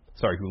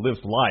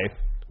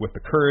with the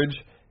courage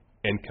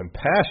and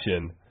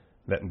compassion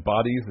that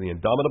embodies the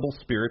indomitable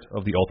spirit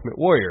of the Ultimate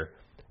Warrior.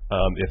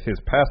 If his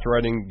past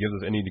writing gives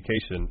us any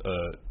indication,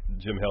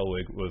 Jim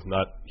Hellwig was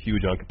not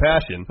huge on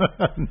compassion.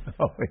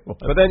 No, he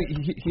wasn't. But then,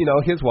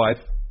 his wife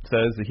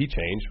says that he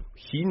changed.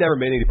 He never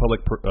made any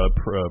public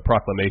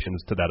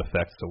proclamations to that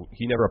effect, so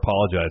he never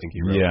apologized. I think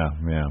he wrote.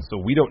 Yeah. So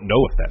we don't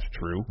know if that's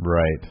true.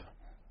 Right.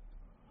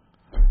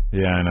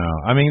 Yeah, I know.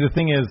 I mean, the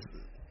thing is,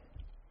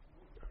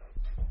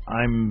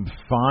 I'm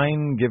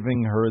fine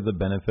giving her the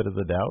benefit of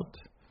the doubt,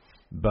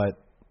 but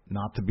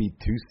not to be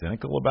too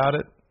cynical about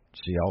it.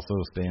 She also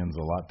stands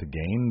a lot to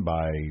gain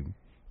by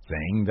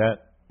saying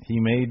that he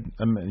made,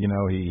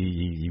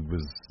 he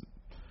was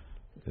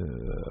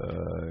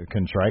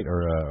contrite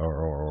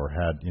or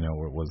had,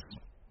 was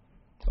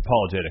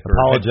apologetic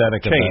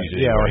changed,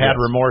 or had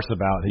remorse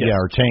about it,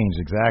 or changed,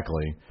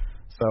 exactly.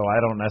 So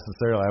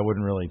I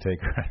wouldn't really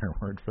take her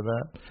word for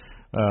that.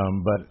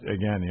 But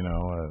again,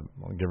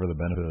 I'll give her the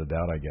benefit of the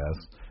doubt, I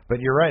guess. But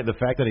you're right, the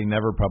fact that he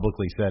never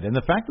publicly said, and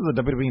the fact that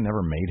the WWE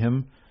never made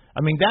him,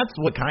 I mean, that's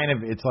what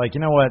it's like,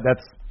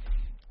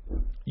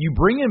 you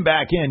bring him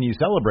back in, you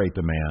celebrate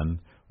the man,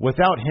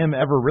 without him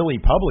ever really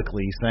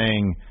publicly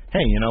saying,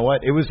 hey, you know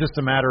what, it was just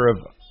a matter of,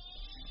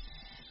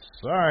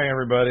 sorry,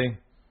 everybody,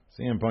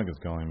 CM Punk is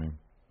calling me.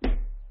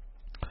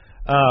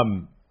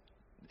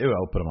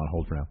 I'll put him on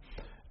hold for now.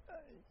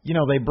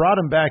 They brought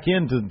him back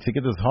in to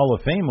get this Hall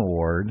of Fame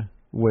award,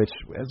 which,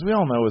 as we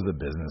all know, is a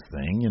business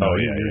thing.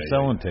 You're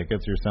selling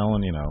tickets, you're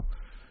selling,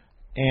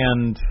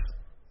 and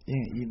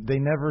they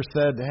never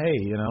said, hey,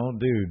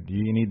 dude,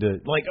 you need to,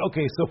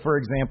 okay, so for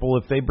example,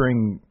 if they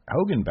bring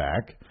Hogan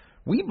back,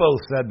 we both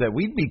said that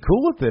we'd be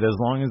cool with it as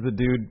long as the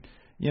dude,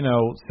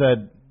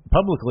 said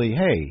publicly,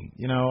 hey,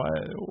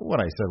 what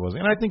I said was,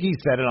 and I think he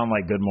said it on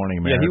Good Morning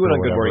America. Yeah, he went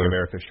on Good Morning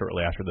America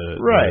shortly after the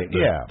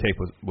tape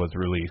was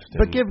released.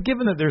 But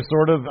given that there's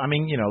sort of,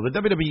 the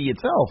WWE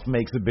itself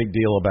makes a big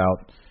deal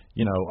about,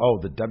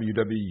 the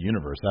WWE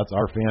Universe, that's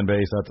our fan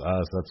base, that's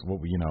us, that's what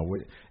we,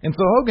 and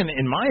so Hogan,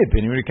 in my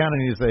opinion, we kind of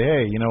need to say,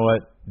 hey, you know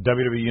what,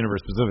 WWE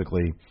Universe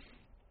specifically,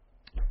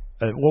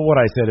 what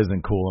I said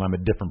isn't cool, and I'm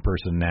a different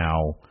person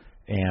now,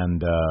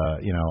 and,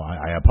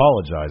 I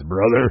apologize,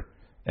 brother.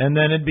 And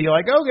then it'd be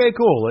like, okay,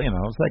 cool,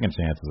 second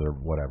chances or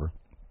whatever.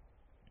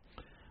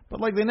 But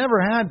they never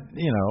had,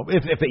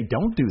 if they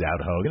don't do that,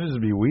 Hogan, it'd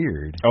just be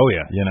weird. Oh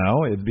yeah,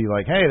 it'd be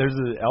like, hey, there's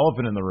an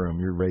elephant in the room,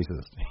 you're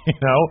racist,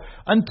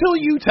 until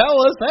you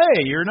tell us,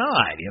 hey, you're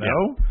not,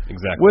 Yeah,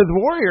 exactly. With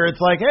Warrior,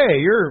 it's like,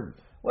 hey,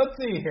 let's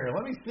see here,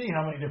 let me see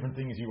how many different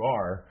things you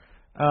are.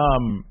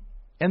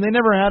 And they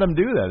never had him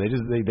do that. They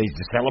just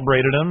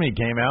celebrated him. He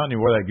came out and he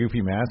wore that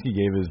goofy mask. He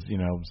gave his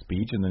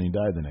speech, and then he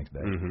died the next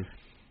day. Mm-hmm.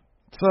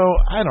 So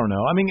I don't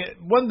know. I mean,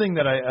 one thing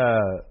that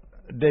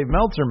Dave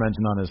Meltzer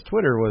mentioned on his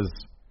Twitter was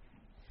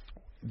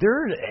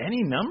there are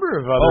any number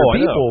of other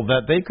people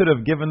that they could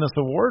have given this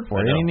award for.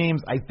 Any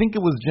names? I think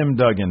it was Jim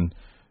Duggan,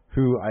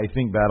 who I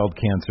think battled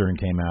cancer and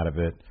came out of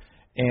it,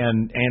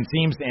 and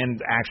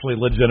actually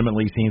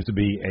legitimately seems to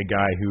be a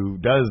guy who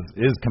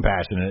is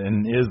compassionate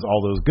and is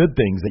all those good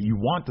things that you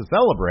want to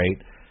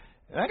celebrate.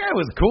 That guy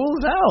was cool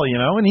as hell,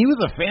 and he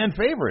was a fan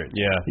favorite.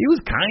 Yeah. He was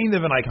kind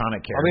of an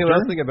iconic character. I mean, when I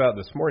was thinking about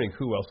this morning,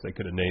 who else they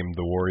could have named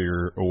the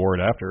Warrior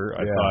Award after,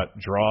 I thought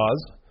Draws.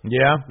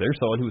 Yeah. There's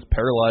someone who was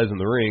paralyzed in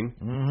the ring,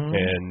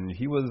 and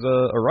he was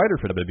a writer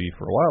for WWE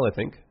for a while, I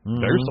think.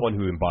 There's someone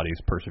who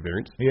embodies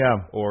perseverance. Yeah.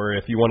 Or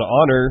if you want to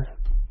honor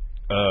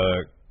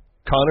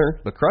Connor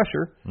the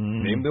Crusher,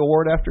 name the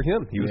award after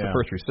him. He was the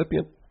first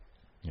recipient.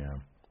 Yeah.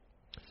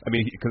 I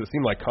mean, because it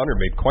seemed like Connor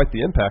made quite the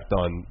impact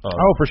on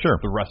for sure,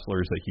 the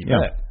wrestlers that he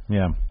met.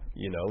 Yeah.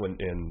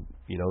 And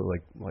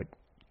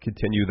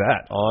continue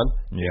that on.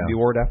 Name the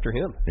award after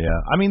him. Yeah.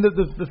 I mean,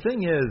 the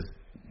thing is,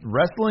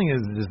 wrestling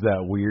is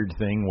that weird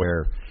thing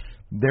where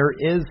there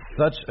is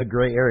such a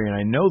gray area, and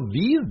I know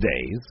these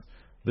days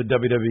the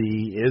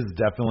WWE is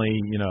definitely,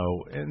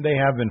 and they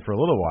have been for a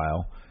little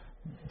while,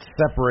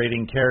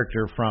 separating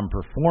character from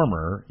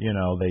performer.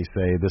 They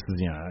say this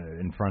is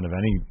in front of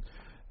any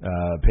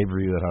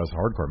pay-per-view that has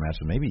hardcore match,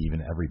 and maybe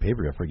even every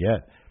pay-per-view, I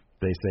forget.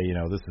 They say,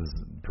 this is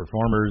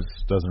performers,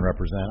 doesn't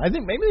represent. I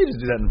think maybe they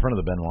just do that in front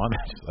of the Benoit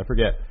matches. I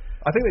forget.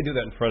 I think they do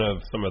that in front of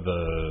some of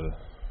the.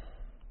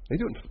 They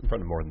do it in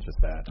front of more than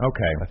just that.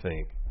 Okay. I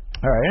think.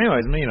 All right.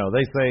 Anyways,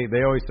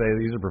 they always say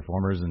these are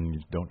performers, and you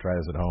don't try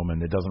this at home,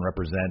 and it doesn't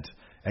represent,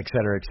 et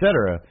cetera, et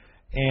cetera.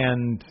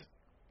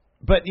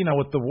 But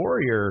with the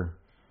Warrior,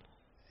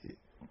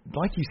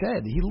 like you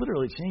said, he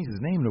literally changed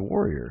his name to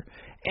Warrior.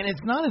 And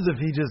it's not as if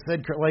he just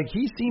said,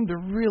 he seemed to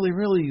really,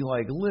 really,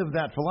 live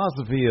that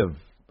philosophy of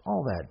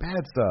all that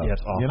bad stuff. Yeah,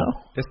 it's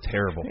awful. It's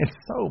terrible. It's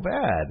so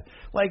bad.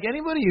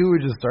 Anybody who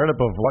would just start up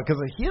a vlog,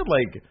 because he had,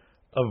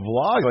 a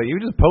vlog, he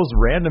would just post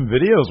random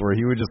videos where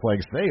he would just,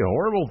 say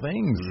horrible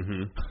things.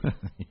 I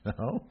don't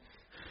know.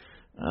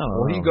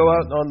 Well, he go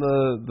out on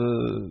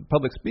the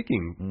public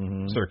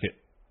speaking circuit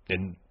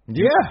and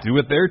do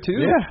it there,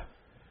 too. Yeah.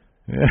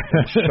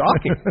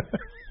 Shocking.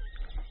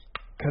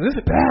 Because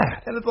it's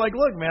bad. And it's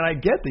look, man, I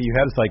get that you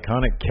had this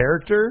iconic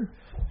character,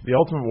 the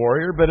Ultimate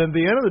Warrior, but at the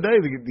end of the day,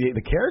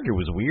 the character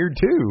was weird,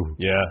 too.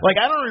 Yeah.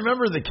 I don't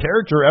remember the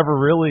character ever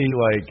really,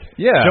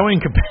 showing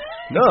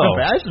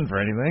compassion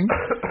for anything.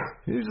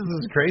 He was just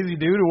this crazy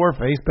dude who wore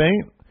face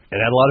paint.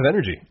 And had a lot of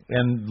energy.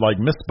 And,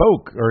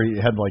 misspoke, or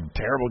he had,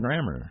 terrible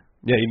grammar.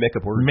 Yeah, you make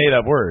up words. Made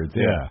up words,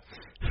 yeah.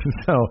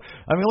 So,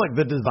 I mean,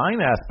 the design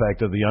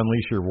aspect of the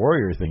Unleash Your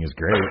Warrior thing is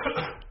great,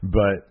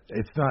 but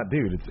it's not,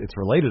 dude, it's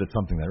related to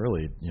something that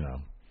really,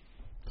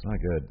 it's not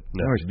good.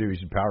 No. What we should do, we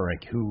should power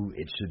rank who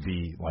it should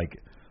be,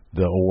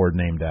 the award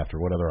named after,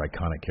 what other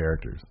iconic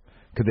characters.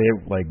 Could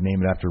they,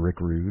 name it after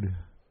Rick Rude?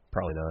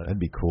 Probably not. That'd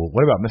be cool.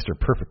 What about Mr.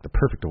 Perfect, the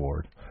Perfect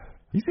Award?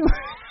 You see,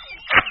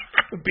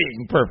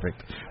 being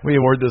perfect. We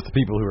award this to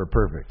people who are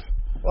perfect.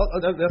 Well,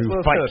 that's who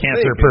what fight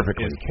cancer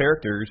perfectly. Is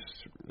characters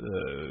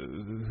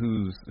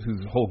whose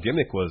whole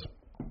gimmick was,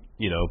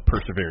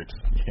 perseverance.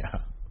 Yeah.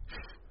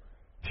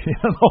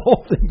 Yeah, the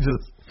whole thing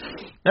just.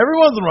 Every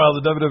once in a while,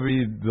 the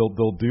WWE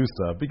they'll do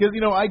stuff because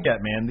I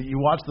get, man, that you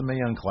watch the Mae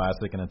Young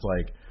Classic and it's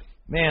like,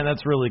 man,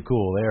 that's really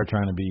cool. They are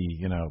trying to be,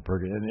 in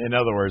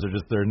other words,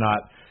 they're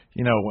not,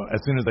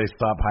 as soon as they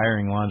stop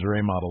hiring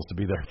lingerie models to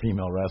be their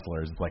female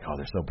wrestlers, it's like, oh,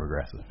 they're so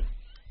progressive.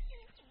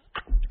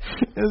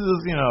 It's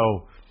just,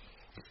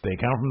 they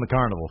come from the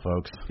carnival,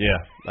 folks. Yeah,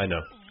 I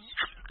know.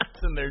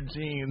 It's in their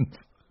genes.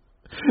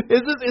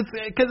 It's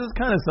because it's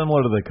kind of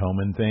similar to the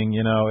Komen thing,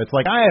 It's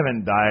like I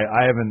haven't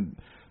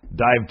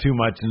dived too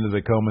much into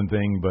the Komen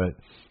thing, but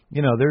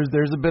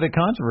there's a bit of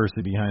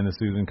controversy behind the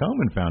Susan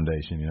Komen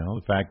Foundation.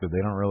 The fact that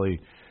they don't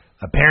really,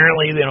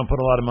 apparently they don't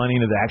put a lot of money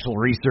into the actual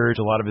research.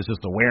 A lot of it's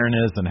just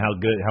awareness and how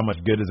much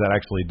good does that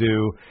actually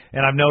do.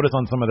 And I've noticed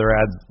on some of their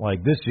ads,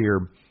 like this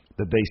year,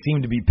 that they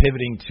seem to be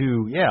pivoting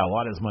to, a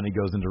lot of this money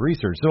goes into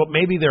research. So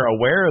maybe they're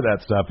aware of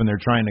that stuff and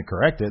they're trying to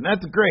correct it, and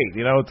that's great.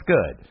 It's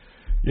good.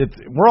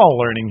 We're all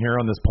learning here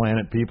on this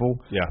planet, people.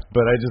 Yeah.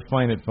 But I just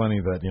find it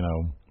funny that,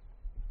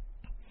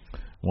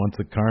 once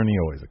a carny,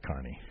 always a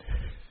carny.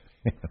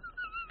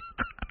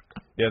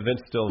 Yeah,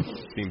 Vince still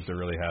seems to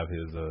really have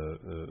his,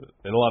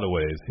 in a lot of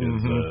ways,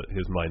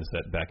 his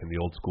mindset back in the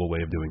old school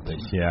way of doing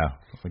things. Yeah,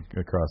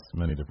 across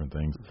many different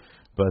things.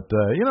 But,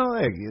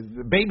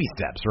 baby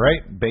steps,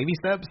 right? Baby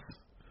steps?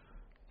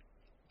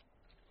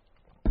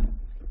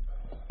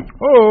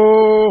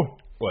 Oh!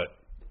 What?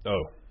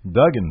 Oh.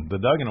 Duggan. The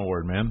Duggan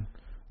Award, man.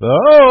 The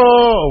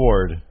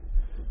Award.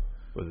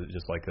 Was it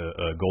just like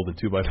a golden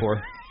 2x4?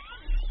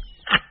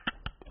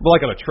 Well,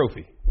 like on a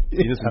trophy.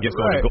 You just get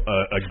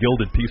a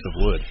gilded piece of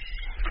wood.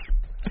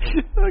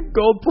 A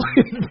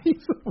gold-plated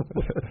piece of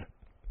wood.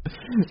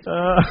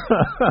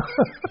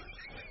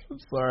 I'm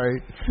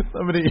sorry.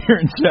 Somebody here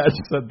in chat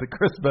said the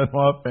Chris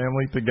Benoit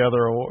Family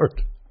Together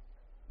Award.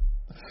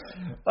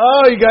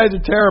 Oh, you guys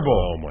are terrible.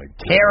 Oh, my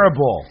God.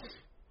 Terrible.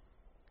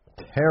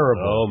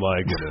 Oh,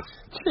 my goodness.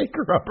 Jake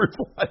Roberts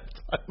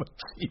Lifetime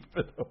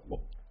Achievement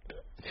Award.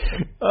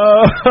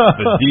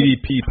 The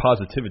DDP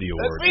Positivity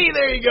Award. That's me.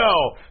 There you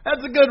go.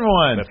 That's a good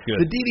one. That's good.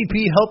 The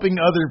DDP Helping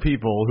Other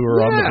People Who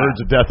Are on the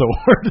Verge of Death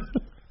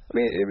Award.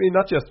 I mean,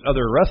 not just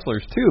other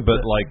wrestlers too, but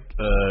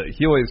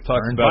he always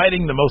talks about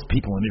inviting the most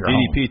people into your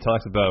DDP home.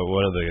 talks about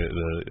one of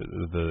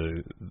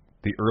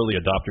the early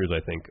adopters,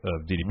 I think,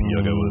 of DDP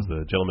yoga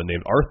was a gentleman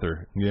named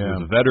Arthur. Yeah. He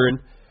was a veteran,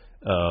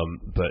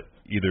 but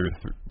either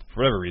for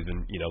whatever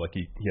reason, he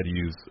had to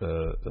use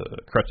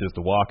crutches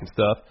to walk and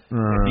stuff.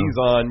 And he's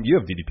on. You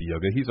have DDP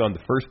yoga. He's on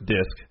the first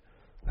disc,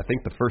 I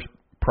think the first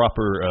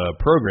proper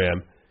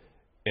program.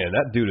 And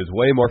that dude is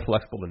way more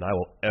flexible than I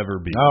will ever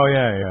be. Oh,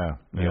 yeah.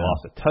 He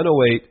lost a ton of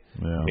weight,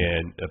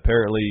 and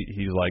apparently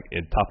he's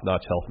in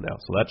top-notch health now,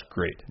 so that's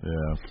great.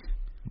 Yeah.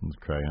 Let's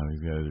cry on.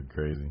 These guys are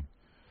crazy.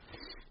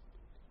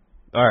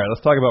 All right, let's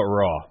talk about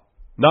Raw.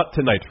 Not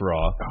tonight's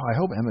Raw. Oh, I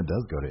hope Emma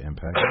does go to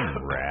Impact. That'd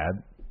be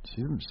rad.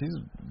 She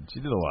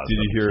did a lot of stuff. Did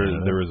you hear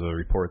there was a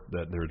report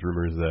that there was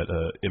rumors that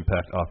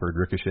Impact offered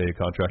Ricochet a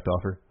contract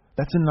offer?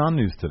 That's in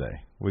non-news today.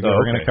 We're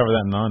going to cover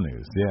that in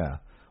non-news, yeah.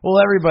 Well,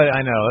 everybody,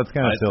 I know, that's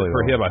kind of silly.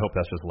 For him, I hope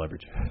that's just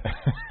leverage.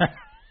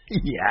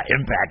 Yeah,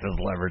 Impact is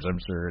leverage, I'm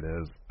sure it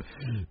is.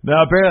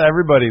 No, apparently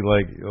everybody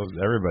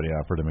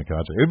offered him a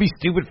contract. It would be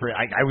stupid for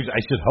I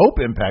should hope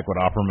Impact would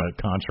offer him a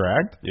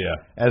contract. Yeah.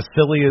 As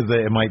silly as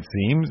it might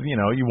seem,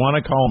 you want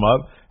to call him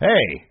up.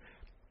 Hey,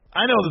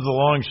 I know this is a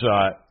long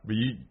shot, but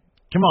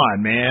come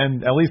on,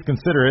 man, at least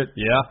consider it.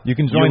 Yeah. You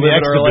can join the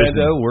Exhibition.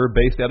 Orlando. We're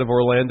based out of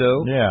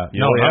Orlando. Yeah.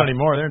 Not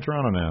anymore. They're in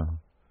Toronto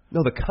now. No,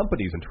 the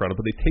company's in Toronto,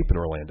 but they tape in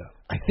Orlando.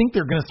 I think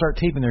they're going to start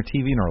taping their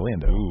TV in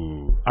Orlando.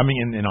 Ooh. I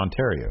mean, in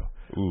Ontario.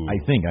 Ooh. I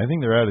think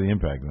they're out of the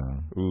Impact Zone.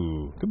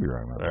 Ooh. Could be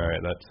wrong about that. All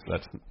right,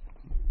 that's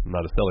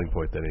not a selling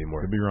point then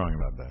anymore. Could be wrong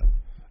about that.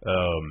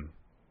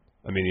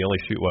 I mean, you only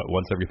shoot,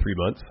 once every 3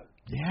 months?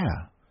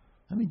 Yeah.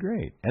 That'd be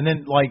great. And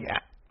then,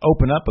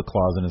 open up a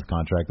clause in his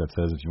contract that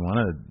says if you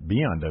want to be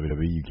on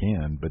WWE, you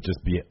can, but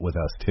just be with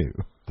us too.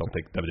 Don't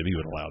think WWE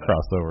would allow that.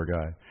 Crossover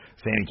guy.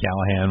 Sandy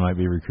Callahan might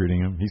be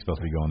recruiting him. He's supposed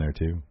to be going there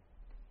too.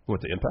 What,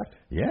 the Impact?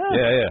 Yeah.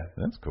 Yeah.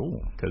 That's cool.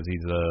 Because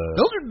he's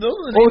those are the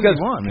names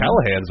you want, man.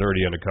 Callahan's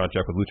already under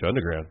contract with Lucha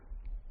Underground.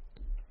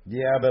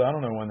 Yeah, but I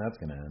don't know when that's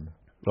going to end.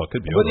 Well, it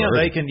could be. But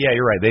they can. Yeah,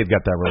 you're right. They've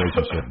got that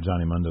relationship.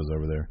 Johnny Mundo's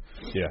over there.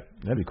 Yeah,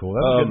 that'd be cool.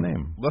 That's a good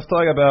name. Let's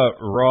talk about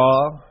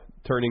Raw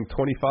turning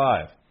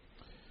 25.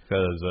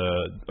 Because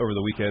over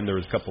the weekend there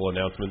was a couple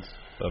announcements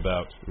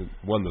about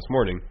one this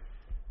morning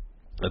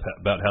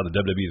about how the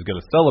WWE is going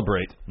to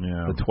celebrate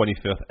the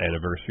 25th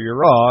anniversary of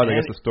Raw. And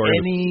I guess the story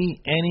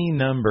any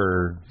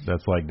number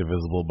that's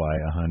divisible by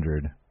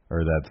 100.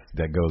 Or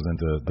that goes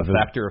into a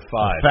factor of 5.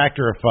 A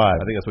factor of 5.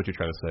 I think that's what you're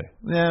trying to say.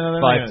 Yeah, no,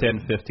 5,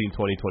 10, 15,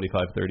 20,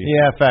 25, 30.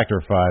 Yeah, factor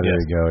of 5. Yes.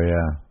 There you go.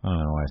 Yeah, I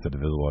don't know why I said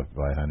divisible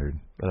by 100.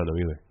 I don't know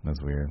either.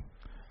 That's weird.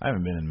 I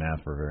haven't been in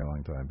math for a very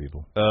long time,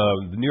 people.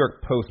 The New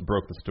York Post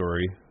broke the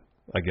story,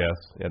 I guess,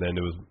 and then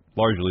it was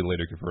largely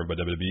later confirmed by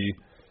WWE.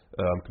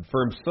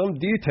 confirmed some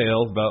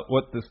details about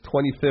what this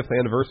 25th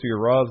anniversary of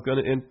Raw is going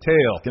to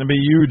entail. It's going to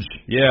be huge.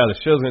 Yeah, the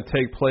show's going to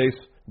take place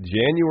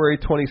January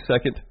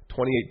 22nd,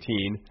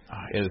 2018,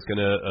 and it's going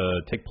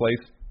to take place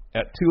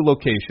at 2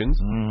 locations.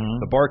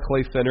 The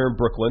Barclays Center in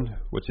Brooklyn,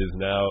 which is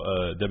now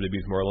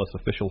WWE's more or less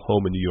official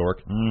home in New York.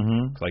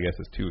 Because I guess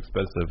it's too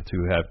expensive to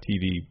have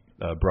TV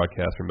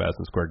broadcast from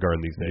Madison Square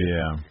Garden these days.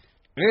 Yeah.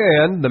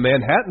 And the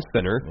Manhattan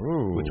Center,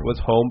 which was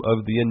home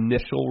of the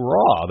initial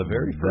Raw, the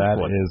very first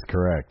one. That is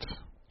correct.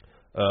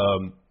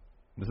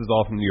 This is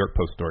all from the New York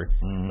Post story.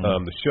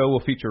 The show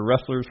will feature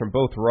wrestlers from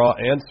both Raw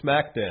and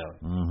SmackDown.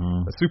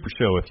 A super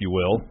show, if you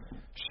will.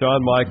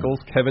 Shawn Michaels,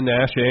 Kevin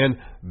Nash, and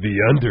The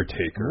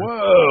Undertaker.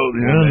 Whoa,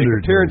 The Undertaker.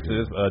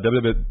 Appearances.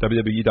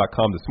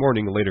 WWE.com this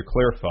morning later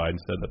clarified and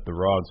said that the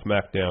Raw and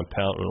SmackDown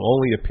talent will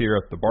only appear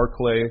at the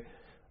Barclay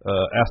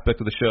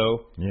aspect of the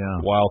show.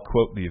 While,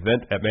 quote, the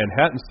event at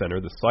Manhattan Center,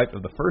 the site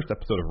of the first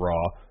episode of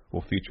Raw,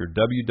 will feature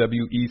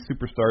WWE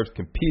superstars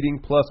competing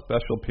plus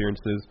special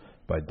appearances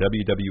by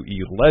WWE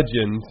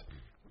legends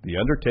The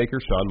Undertaker,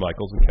 Shawn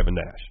Michaels, and Kevin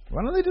Nash.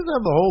 Why don't they just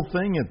have the whole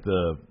thing at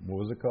the, what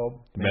was it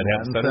called?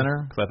 Manhattan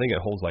Center? Because I think it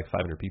holds like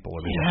 500 people.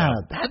 That'd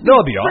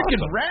be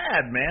freaking awesome.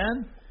 rad,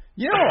 man.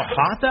 You know how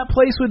hot that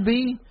place would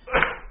be?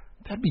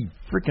 That'd be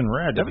freaking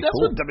rad. That's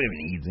cool. What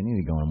WWE needs. They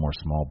need to go in more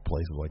small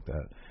places like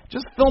that.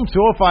 Just film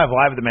 205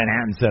 Live at the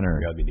Manhattan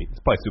Center. That'd be neat. It's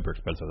probably super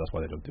expensive. That's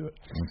why they don't do it.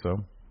 I think so.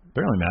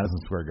 Apparently Madison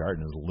Square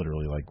Garden is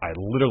literally like... I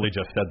literally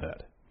just said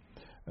that.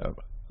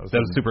 Is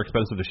that super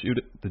expensive to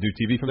shoot to do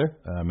TV from there?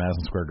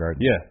 Madison Square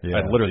Garden. Yeah.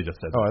 I literally just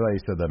said that. Oh, I thought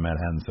you said that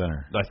Manhattan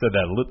Center. I said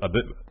that a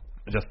bit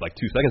just like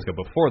 2 seconds ago.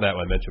 Before that,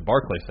 when I mentioned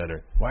Barclays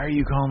Center. Why are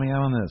you calling me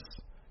out on this?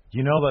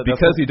 You know that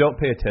because you don't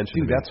pay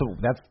attention. Dude, that's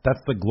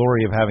the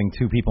glory of having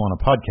 2 people on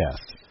a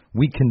podcast.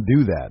 We can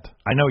do that.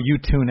 I know you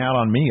tune out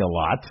on me a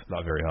lot.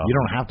 Not very often. You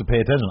don't have to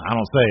pay attention. I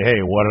don't say, hey,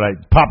 what did I...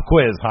 Pop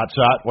quiz, hot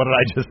shot. What did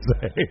I just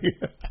say?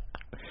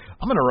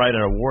 I'm going to write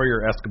a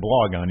Warrior-esque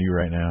blog on you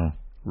right now.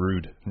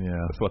 Rude. Yeah.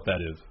 That's what that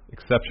is.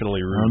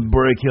 Exceptionally rude. I'll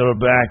break your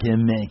back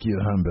and make you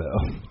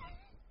humble.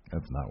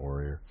 That's not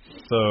Warrior.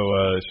 So,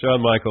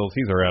 Shawn Michaels,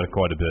 he's around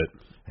quite a bit.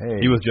 Hey.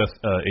 He was just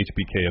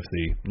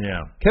HBKFC.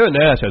 Yeah. Kevin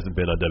Nash hasn't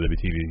been on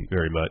WWE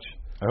very much.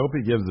 I hope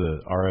he gives a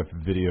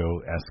RF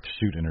video-esque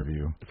shoot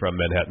interview. From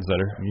Manhattan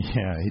Center?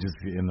 Yeah, he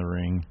just in the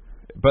ring.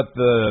 But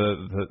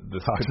the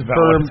talks about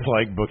what it's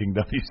like booking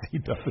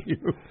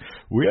WCW.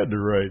 We had to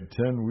write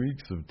 10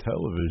 weeks of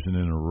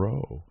television in a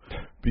row.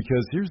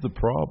 Because here's the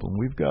problem.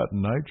 We've got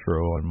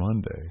Nitro on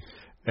Monday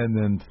and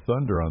then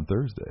Thunder on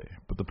Thursday.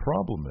 But the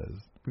problem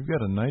is we've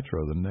got a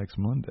Nitro the next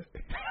Monday.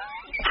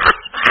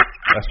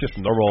 That's just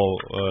normal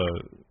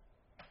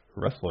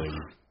wrestling.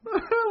 I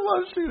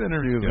love shoot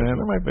interviews, man.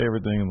 They're my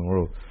favorite thing in the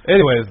world.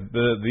 Anyways,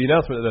 the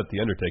announcement that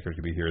The Undertaker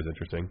could be here is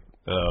interesting.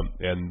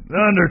 And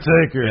The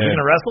Undertaker. Is he going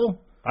to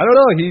wrestle? I don't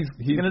know.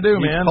 He's going to do,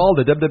 he's man. Called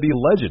a WWE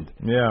legend.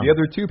 Yeah. The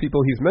other 2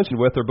 people he's mentioned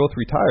with are both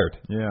retired.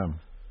 Yeah.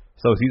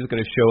 So is he just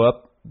going to show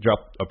up,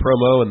 drop a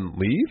promo, and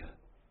leave?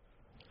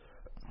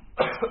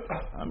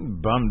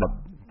 I'm bummed.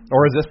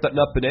 Or is this setting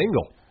up an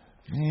angle?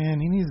 Man,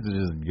 he needs to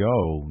just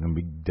go and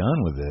be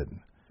done with it.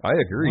 I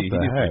agree. He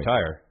needs to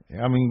retire.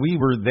 I mean, we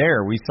were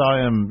there. We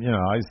saw him,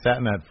 I sat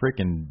in that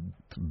freaking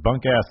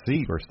bunk-ass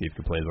seat. Where Steve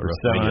complains about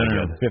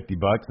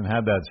 $750 and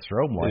had that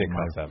strobe light in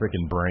my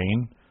freaking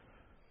brain.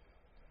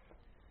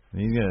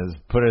 And he's going to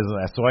put his,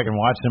 so I can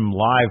watch him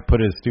live,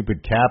 put his stupid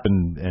cap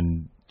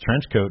and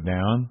trench coat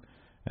down,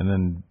 and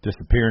then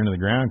disappear into the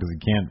ground because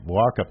he can't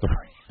walk up the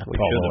ramp. Well,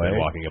 he shouldn't have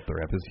been walking up the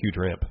ramp. It's a huge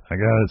ramp. I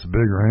got it's a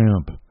big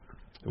ramp.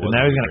 And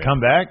now he's going to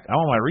come back? I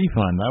want my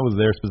refund. I was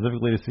there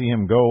specifically to see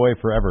him go away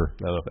forever.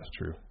 I don't know if that's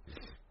true.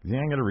 He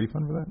ain't got a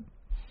refund for that?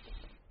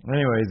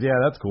 Anyways, yeah,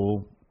 that's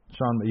cool.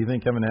 Sean, you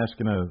think Kevin Nash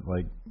gonna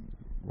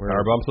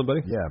powerbomb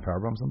somebody? Yeah,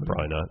 powerbomb somebody.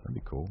 Probably not. That'd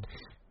be cool.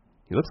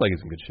 He looks like he's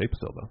in good shape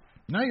still, though.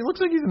 No, he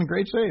looks like he's in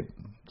great shape.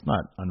 It's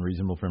not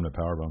unreasonable for him to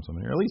powerbomb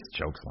somebody, or at least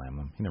choke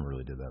slam them. He never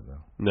really did that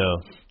though. No,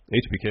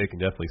 HBK can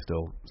definitely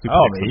still. He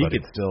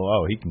could still.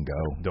 He can go.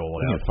 Dole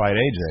he out. can fight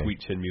AJ. Sweet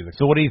chin music.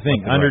 So what do you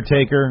think,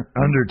 Undertaker?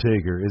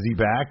 Undertaker, is he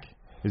back?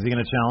 Is he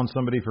going to challenge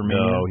somebody for Mania?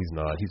 No, he's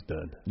not. He's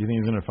done. You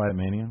think he's going to fight at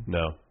Mania?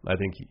 No. I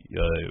think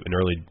in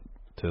early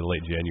to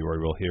late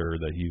January we'll hear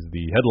that he's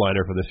the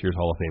headliner for this year's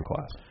Hall of Fame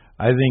class.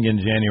 I think in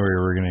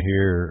January we're going to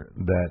hear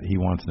that he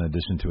wants an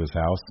addition to his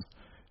house.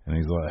 And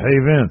he's like, hey,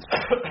 Vince,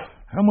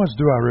 how much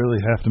do I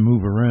really have to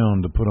move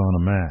around to put on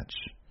a match?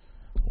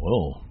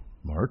 Well,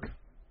 Mark,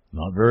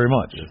 not very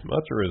much. As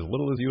much or as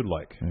little as you would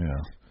like.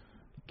 Yeah.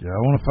 Yeah,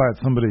 I want to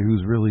fight somebody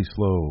who's really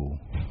slow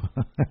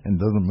and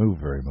doesn't move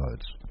very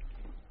much.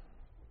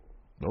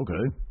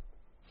 Okay.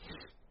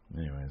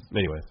 Anyways.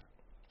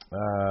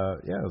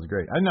 Yeah, it was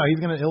great. I know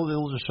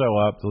he'll just show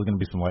up. There's gonna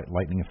be some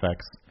lightning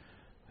effects.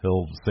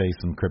 He'll say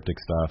some cryptic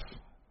stuff.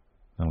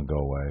 That'll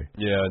go away.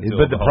 Yeah,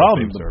 but the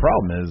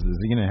problem is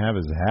he gonna have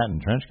his hat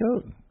and trench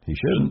coat? He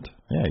shouldn't.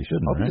 Yeah, he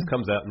shouldn't. I hope he just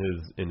comes out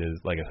in his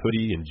like a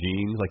hoodie and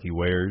jeans, like he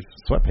wears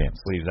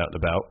sweatpants when he's out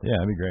and about. Yeah,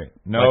 that'd be great.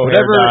 No,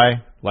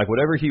 like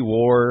whatever he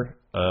wore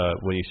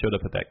when he showed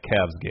up at that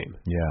Cavs game.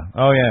 Yeah.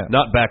 Oh yeah.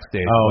 Not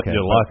backstage. Okay. In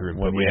the locker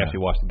room, but we actually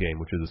watched the game,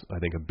 which is I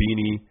think a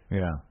beanie.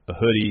 Yeah. A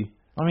hoodie.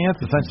 I mean,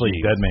 that's essentially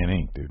Dead Man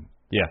Inc., dude.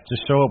 Yeah.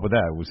 Just show up with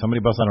that. Would somebody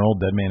bust out an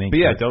old Dead Man Inc.?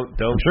 But yeah, don't.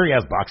 I'm sure he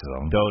has boxes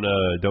of them.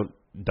 Don't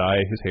dye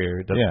his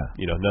hair. None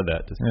of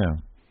that. Just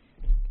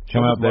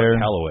come out there.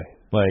 Callaway.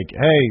 Like,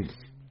 hey,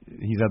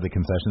 he's at the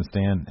concession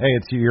stand. Hey,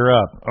 it's you. You're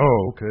up.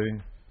 Oh,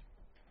 okay.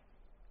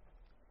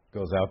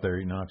 Goes out there,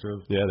 eat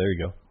nachos. Yeah, there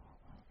you go.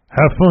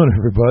 Have fun,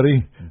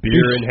 everybody.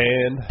 Beer in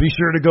hand. Be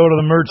sure to go to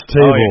the merch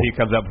table. Oh, yeah, he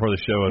comes out before the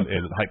show and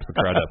hypes the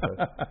crowd up.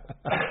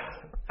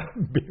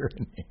 Beer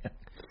in hand.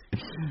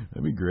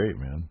 That'd be great,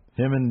 man.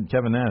 Him and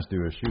Kevin Nash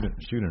do a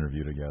shoot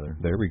interview together.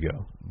 There we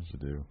go. We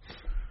should do.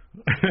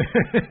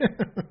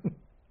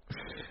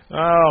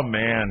 Oh,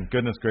 man.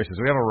 Goodness gracious.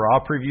 We have a Raw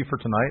preview for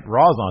tonight.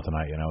 Raw's on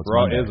tonight, you know. It's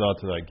Raw Monday. is on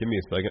tonight. Give me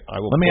a second. I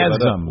will. Let me add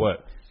something.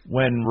 What?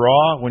 When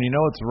you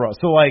know it's Raw.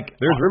 So, like.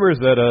 There's rumors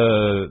that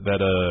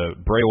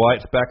Bray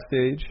Wyatt's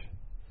backstage.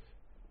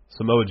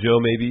 Samoa Joe,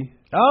 maybe.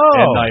 Oh.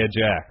 And Nia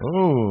Jax.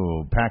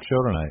 Ooh, packed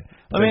show tonight.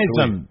 Let me ask you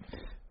something.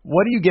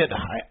 What do you get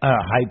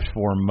hyped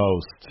for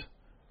most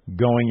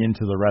going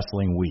into the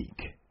wrestling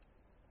week?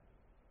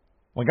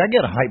 Like, I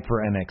get hyped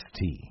for NXT.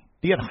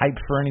 Do you get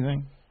hyped for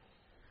anything?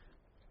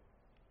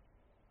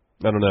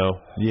 I don't know.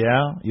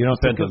 Yeah? You don't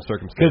Depends on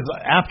circumstances.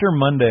 Because after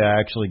Monday,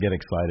 I actually get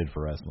excited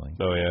for wrestling.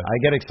 Oh, yeah. I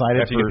get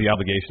excited after you get the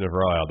obligation of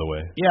Raw out of the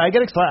way. Yeah, I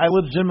get excited. I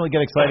legitimately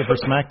get excited for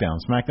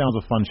SmackDown. SmackDown's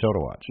a fun show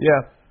to watch.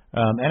 Yeah.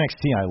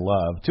 NXT I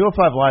love.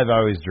 205 Live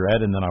I always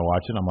dread, and then I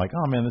watch it, and I'm like,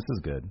 oh, man, this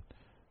is good.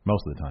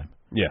 Most of the time.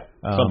 Yeah.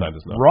 Sometimes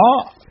it's not.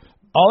 Raw,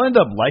 I'll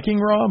end up liking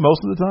Raw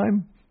most of the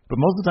time.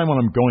 But most of the time when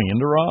I'm going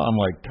into Raw, I'm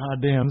like,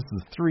 God damn, this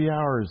is 3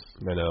 hours.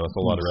 I know, it's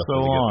a lot of So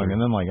wrestling. long. And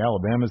then, like,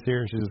 Alabama's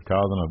here. She's just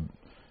causing a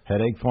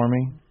headache for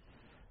me.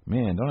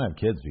 Man, don't have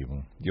kids,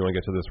 people. Do you want to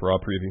get to this Raw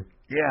preview?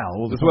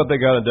 Yeah. This is what they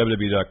got on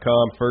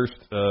WWE.com. First.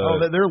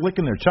 They're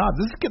licking their chops.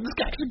 This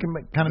actually can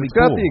kind of be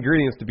cool. It's got the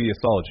ingredients to be a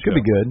solid show. Could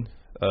be good.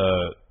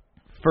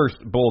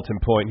 First bulletin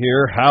point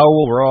here. How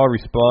will Raw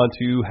respond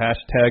to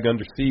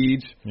 #Under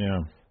Siege?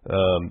 Yeah.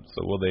 So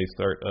will they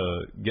start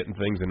getting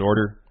things in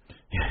order?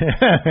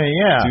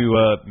 Yeah.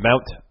 To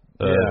mount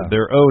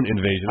their own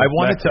invasion. I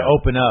wanted to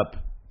open up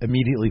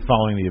immediately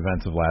following the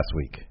events of last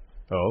week.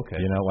 Oh,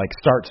 okay. You know, like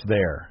starts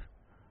there.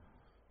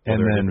 Well, and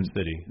they're then in a different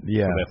city.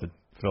 Yeah. So they have to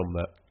film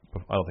that.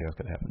 I don't think that's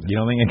going to happen. You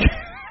don't think it can?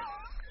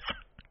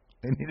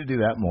 They need to do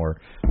that more,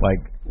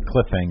 like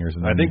cliffhangers.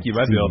 And I think you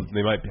might be able,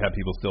 they might have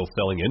people still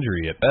selling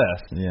injury at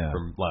best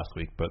from last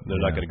week, but they're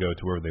not going to go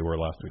to where they were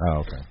last week.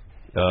 Oh, okay.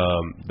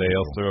 They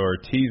also are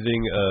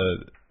teasing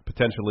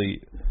potentially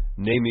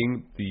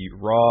naming the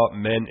Raw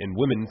men and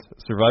women's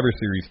Survivor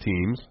Series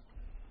teams.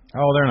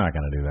 Oh, they're not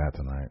going to do that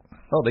tonight.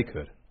 Oh, they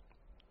could.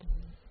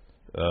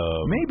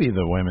 Maybe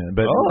the women,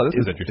 but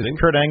this is interesting.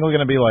 Is Kurt Angle going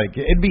to be like?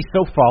 It'd be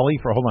so folly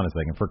for. Hold on a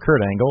second. For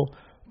Kurt Angle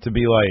to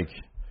be like,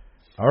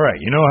 all right,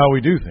 you know how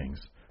we do things.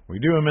 We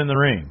do them in the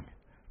ring,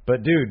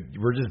 but dude,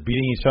 we're just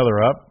beating each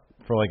other up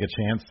for like a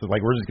chance to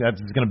like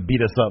that's just going to beat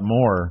us up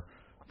more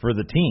for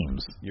the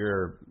teams.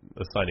 You're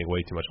assigning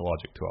way too much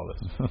logic to all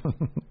this.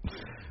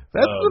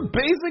 That's the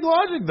basic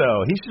logic,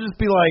 though. He should just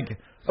be like,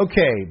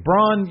 okay,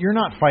 Braun, you're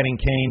not fighting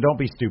Kane. Don't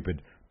be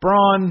stupid.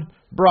 Braun,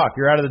 Brock,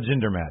 you're out of the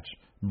gender match.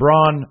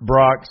 Braun,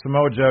 Brock,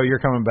 Samoa Joe, you're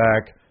coming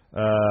back.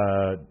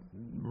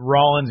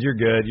 Rollins, you're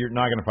good. You're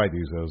not going to fight the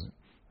Usos.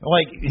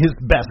 Like, his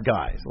best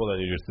guys. Well,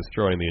 then you're just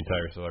destroying the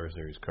entire Survivor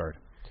Series card.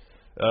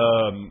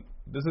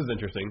 This is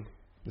interesting.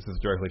 This is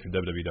directly from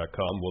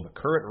WWE.com. Will the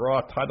current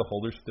Raw title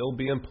holders still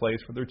be in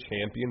place for their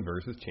champion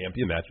versus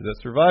champion matches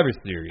at Survivor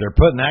Series? They're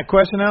putting that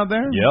question out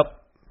there? Yep.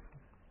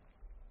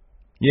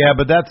 Yeah,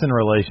 but that's in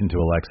relation to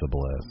Alexa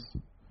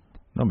Bliss.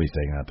 Nobody's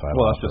taking that title.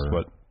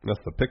 Well,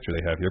 that's the picture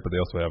they have here, but they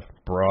also have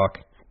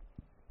Brock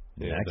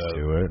next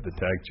to it. The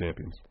tag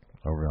champions.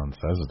 Over on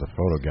that's just a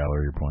photo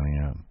gallery you're pointing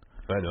at.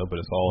 I know,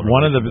 but it's all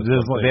one of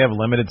they have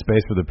limited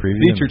space for the preview.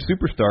 Featured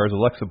superstars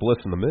Alexa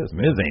Bliss and The Miz.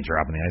 Miz ain't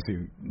dropping the IC.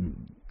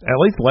 At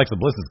least Alexa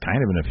Bliss is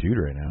kind of in a feud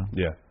right now.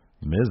 Yeah.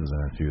 Miz is in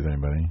a feud with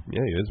anybody.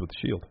 Yeah, he is with the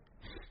Shield.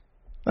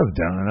 That's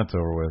done and that's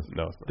over with.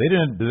 No, it's not. They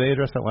didn't. Did they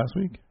address that last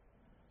week?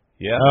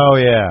 Yeah. Oh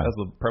yeah. That's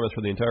the premise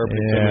for the entire.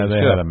 Yeah, they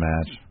had a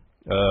match.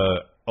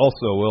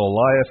 Also, will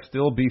Elias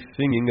still be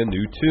singing a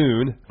new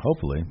tune?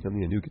 Hopefully. Give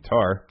me a new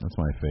guitar. That's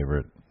my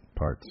favorite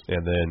parts.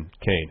 And then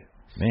Kane.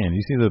 Man,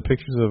 you see the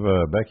pictures of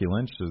Becky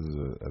Lynch as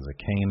a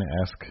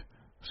Kane-esque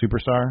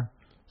superstar?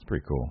 It's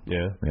pretty cool.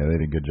 Yeah. Yeah, they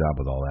did a good job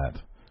with all that.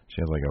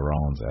 She has like a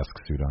Rollins-esque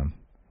suit on.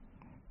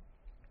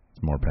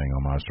 It's more paying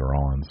homage to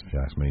Rollins, if you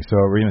ask me. So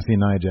are we going to see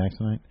Nia Jax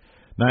tonight?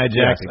 Nia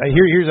Jax.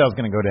 Here's how it's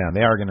going to go down.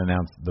 They are going to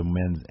announce the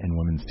men's and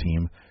women's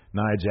team.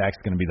 Nia Jax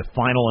is going to be the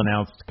final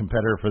announced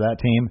competitor for that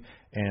team,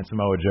 and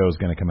Samoa Joe is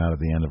going to come out at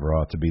the end of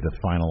Raw to be the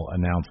final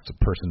announced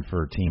person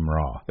for Team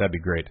Raw. That'd be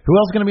great. Who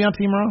else is going to be on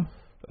Team Raw?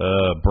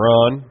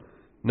 Braun.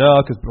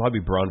 No, because probably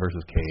Braun versus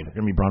Kane. It's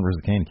going to be Braun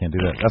versus Kane. Can't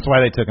do that. That's why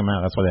they took him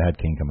out. That's why they had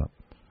Kane come up.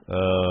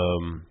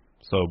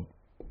 So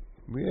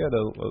we had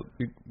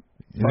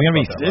it's not going to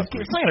be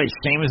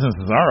Sheamus and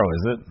Cesaro,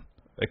 is it?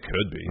 It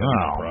could be.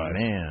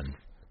 Man,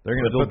 they're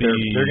gonna put.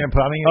 They're gonna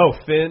put. I mean,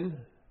 Finn.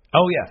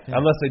 Oh yeah.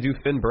 Unless they do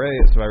Finn Bray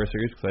at Survivor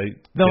Series, because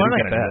they're not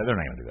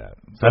gonna do that.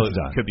 So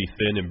it could be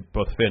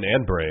both Finn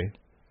and Bray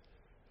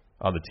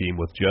on the team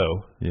with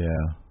Joe.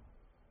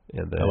 Yeah.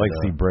 And then, I like to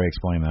see Bray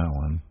explain that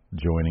one,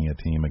 joining a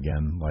team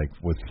again, like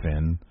with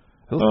Finn.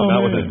 He'll come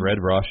out with his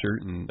red Raw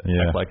shirt and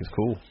act like it's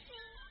cool.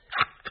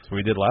 That's what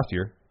he did last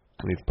year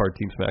when he was part of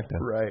Team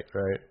SmackDown.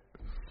 Right.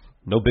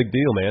 No big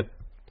deal, man.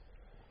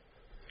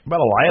 What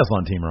about Elias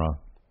on Team Raw?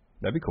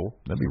 That'd be cool.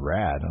 That'd be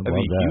rad. That'd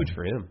be huge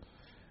for him.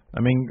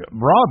 I mean,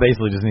 Raw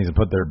basically just needs to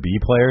put their B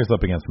players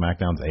up against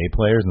SmackDown's A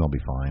players, and they'll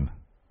be fine.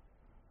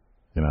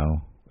 You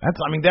know,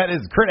 that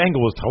is Kurt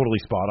Angle was totally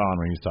spot on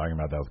when he was talking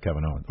about that with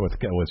Kevin Owens, with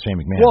Shane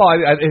McMahon. Well,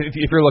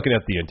 if you're looking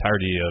at the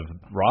entirety of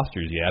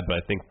rosters, but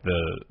I think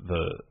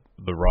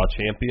the Raw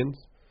champions,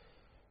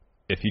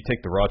 if you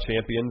take the Raw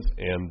champions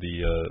and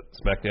the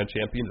SmackDown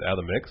champions out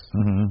of the mix,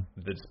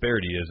 the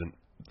disparity isn't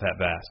that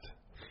vast.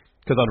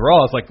 Because on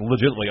Raw, it's like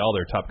legitimately all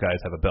their top guys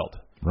have a belt.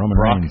 Roman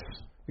Reigns.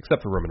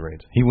 Except for Roman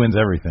Reigns. He wins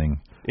everything.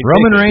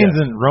 Roman Reigns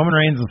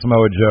and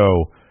Samoa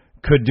Joe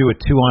could do a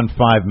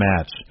 2-on-5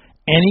 match.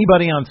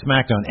 Anybody on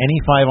SmackDown, any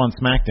 5 on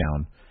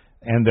SmackDown,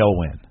 and they'll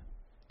win.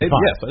 Yes,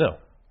 I know.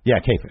 Yeah,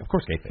 kayfabe. Of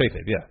course, kayfabe.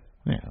 Kayfabe, yeah.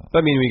 So,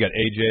 I mean, we got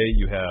AJ,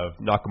 you have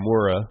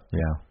Nakamura.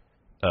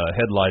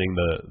 Headlining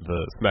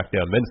the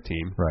SmackDown men's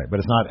team. Right, but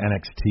it's not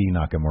NXT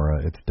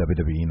Nakamura, it's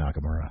WWE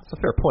Nakamura. It's a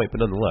fair point,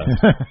 but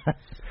nonetheless.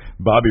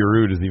 Bobby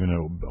Roode is even a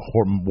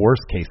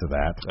worse case of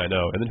that. I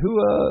know. And then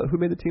who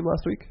made the team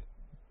last week?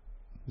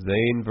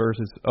 Zayn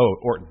versus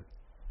Orton.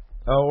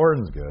 Oh,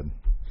 Orton's good.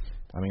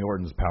 I mean,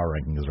 Orton's power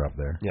ranking is rough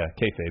there. Yeah,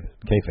 kayfabe.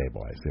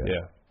 Kayfabe-wise,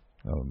 yeah.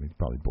 Oh, he's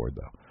probably bored,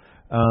 though.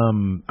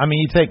 I mean,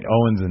 you take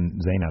Owens and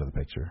Zayn out of the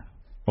picture.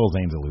 Well,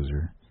 Zayn's a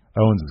loser.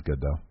 Owens is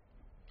good, though.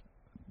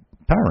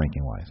 Power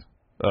ranking-wise.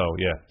 Oh,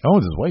 yeah.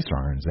 Owens is way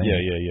stronger than Zayn.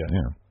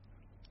 Yeah.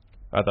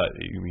 I thought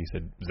when you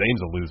said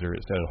Zayn's a loser,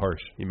 it sounded harsh.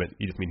 You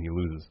just mean he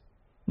loses.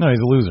 No, he's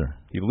a loser.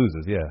 He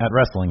loses, yeah. At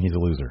wrestling, he's a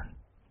loser.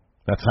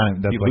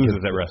 He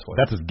loses at wrestling.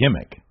 That's his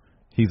gimmick.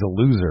 He's a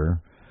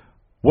loser.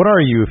 What are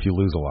you if you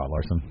lose a lot,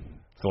 Larson?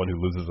 Someone who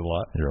loses a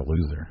lot? You're a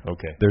loser.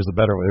 Okay. There's a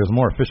better way. There's a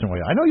more efficient way.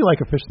 I know you like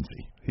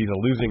efficiency. He's a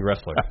losing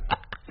wrestler.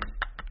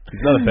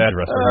 He's not a bad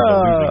wrestler. He's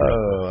a losing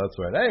wrestler. That's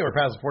right. Hey, we're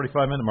past the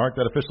 45-minute mark.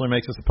 That officially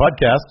makes us a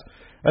podcast.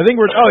 I think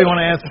we're... Oh, you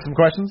want to answer some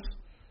questions?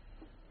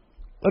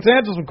 Let's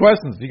answer some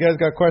questions. If you guys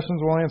got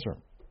questions, we'll answer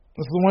them.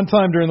 This is the one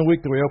time during the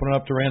week that we open it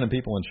up to random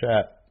people in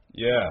chat.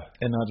 Yeah.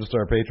 And not just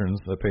our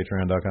patrons at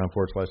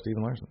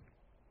patreon.com/Stephen Larson.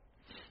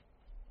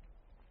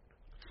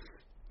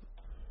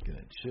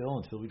 Gonna chill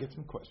until we get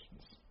some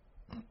questions.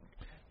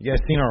 You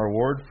guys seen our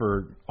award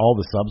for all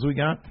the subs we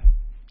got?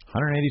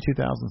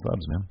 182,000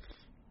 subs, man.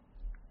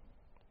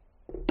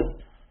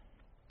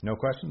 No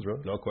questions,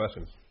 really? No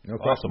questions. No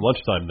questions. Awesome.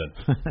 Lunchtime then.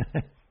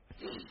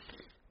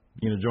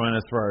 You gonna join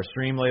us for our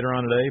stream later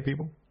on today,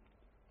 people?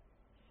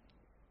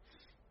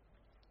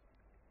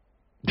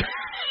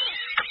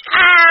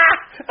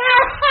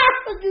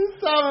 You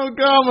son of a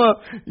gumma!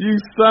 You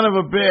son of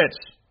a bitch!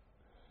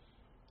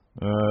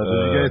 Did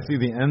you guys see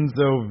the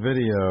Enzo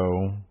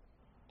video?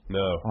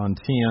 No. On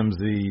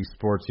TMZ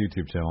Sports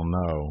YouTube channel?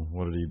 No.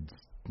 What did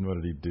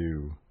he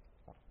do?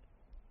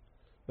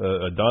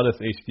 Adonis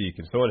HD,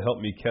 can someone help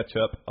me catch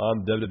up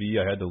on WWE?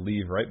 I had to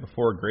leave right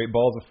before Great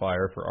Balls of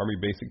Fire for Army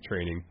Basic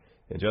Training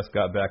and just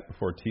got back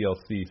before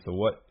TLC. So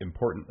what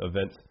important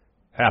events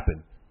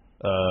happened?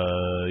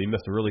 He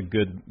missed a really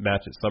good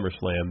match at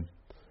SummerSlam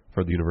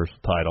for the Universal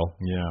title.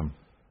 Yeah.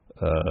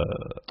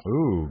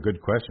 Ooh,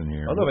 good question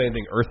here. I don't know if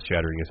anything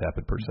earth-shattering has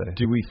happened per se.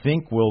 Do we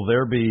think will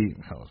there be?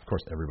 Oh, of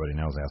course, everybody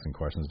now is asking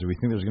questions. Do we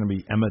think there's going to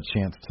be Emma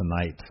Chance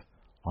tonight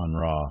on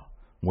Raw?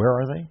 Where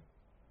are they?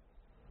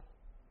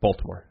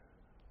 Baltimore.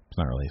 It's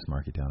not really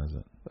Smarky Town, is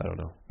it? I don't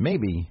know.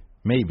 Maybe.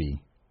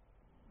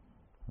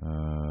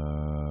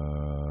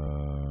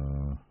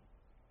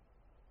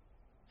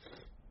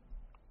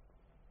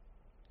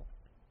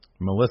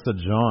 Melissa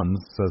Johns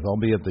says, I'll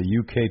be at the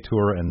UK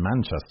tour in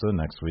Manchester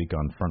next week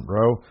on Front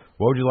Row.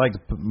 What would you like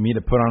me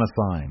to put on a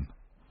sign?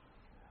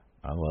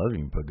 I love you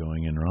can put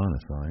Going In Raw on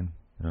a sign.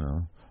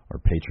 Or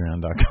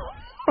Patreon.com.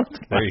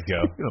 There you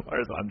go.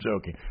 I'm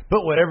joking.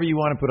 But whatever you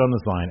want to put on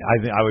the sign,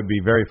 I would be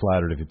very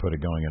flattered if you put a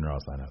Going In Raw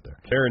sign out there.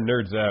 Karen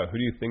nerds out. Who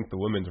do you think the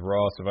women's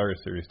Raw Survivor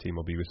Series team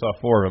will be? We saw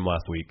 4 of them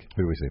last week.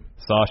 Who do we see?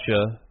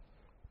 Sasha,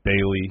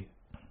 Bayley,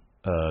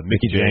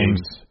 Mickie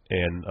James,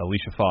 and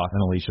Alicia Fox.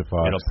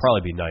 It'll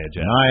probably be Nia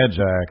Jax. I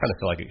kind of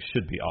feel like it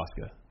should be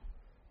Asuka.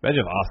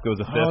 Imagine if Asuka was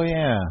a 5th. Oh,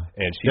 yeah.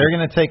 And they're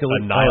going to take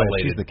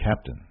annihilated. She's the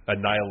captain.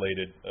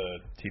 Annihilated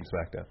Team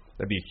SmackDown.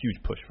 That'd be a huge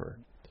push for her.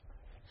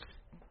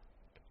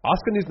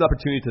 Asuka needs an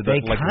opportunity to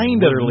They kind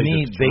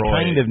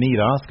of need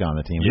Asuka on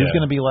the team. Yeah. Who's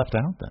going to be left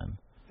out then?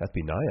 That'd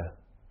be Nia.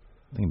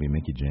 I think it'd be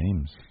Mickie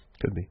James.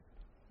 Could be.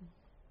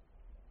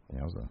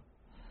 Yowza.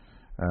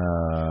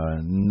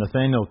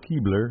 Nathaniel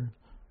Keebler.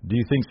 Do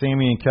you think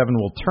Sami and Kevin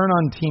will turn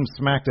on Team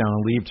SmackDown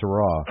and leave to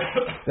Raw?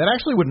 That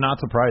actually would not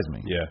surprise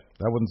me. Yeah.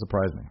 That wouldn't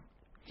surprise me.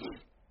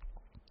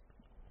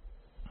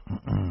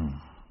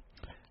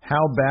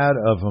 How bad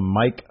of a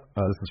mic?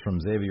 This is from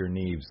Xavier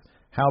Neves.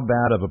 How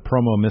bad of a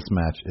promo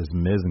mismatch is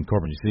Miz and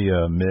Corbin? You see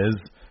Miz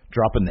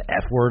dropping the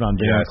F word on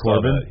Baron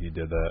Corbin? Saw that. He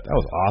did that. That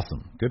was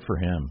awesome. Good for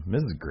him.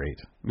 Miz is great.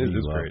 Miz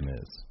is great.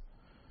 Miz.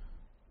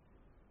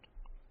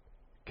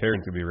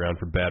 Karen's going to be around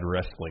for bad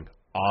wrestling.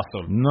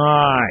 Awesome.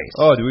 Nice.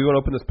 Oh, do we want to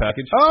open this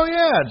package? Oh,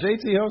 yeah.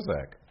 JT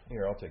Hosack.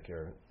 Here, I'll take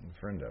care of it.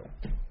 Friendo.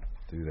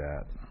 Do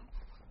that.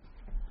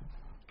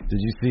 Did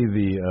you see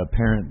the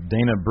apparent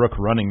Dana Brooke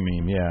running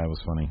meme? Yeah, it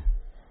was funny.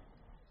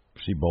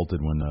 She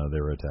bolted when they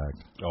were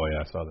attacked. Oh,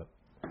 yeah, I saw that.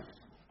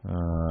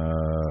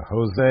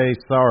 Jose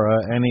Sarra,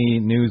 any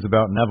news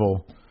about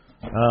Neville?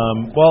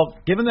 Well,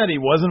 given that he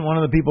wasn't one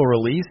of the people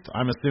released,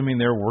 I'm assuming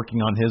they're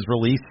working on his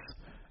release.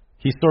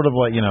 He's sort of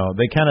like,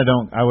 they kind of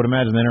don't, I would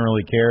imagine they don't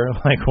really care.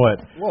 Like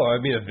what? Well, I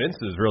mean, if Vince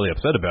is really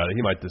upset about it,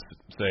 he might just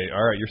say,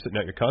 all right, you're sitting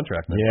out your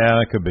contract now. Yeah,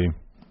 that could be.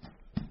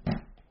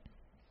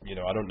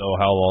 I don't know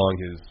how long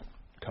his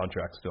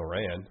contract still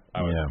ran.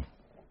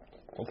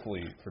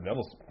 Hopefully, for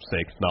Neville's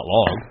sake, it's not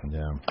long.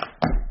 Yeah.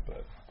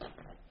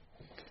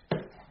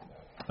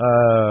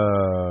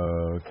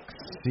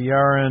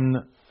 Ciaran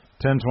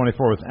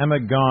 1024 with Emma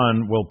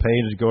gone, will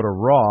Paige go to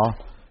Raw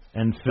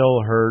and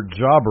fill her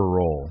jobber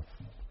role?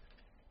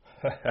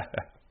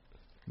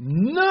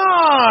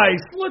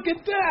 Nice! Look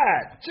at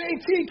that!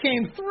 JT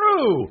came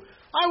through!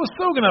 I was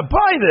so going to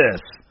buy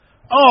this!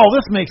 Oh,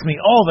 this makes me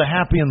all the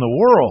happy in the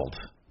world.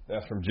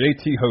 That's from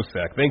JT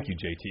Hosack. Thank you,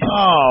 JT.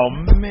 Oh,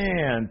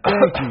 man.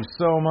 Thank you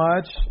so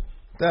much.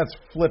 That's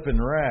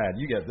flippin' rad.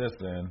 You get this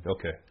then.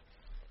 Okay.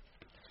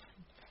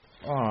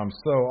 Oh, I'm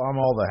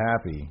all the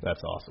happy.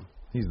 That's awesome.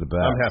 He's the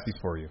best. I'm happy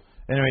for you.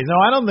 Anyways, no,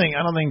 I don't think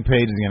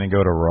Paige is going to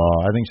go to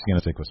Raw. I think she's going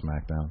to stick with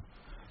SmackDown.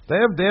 They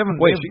haven't.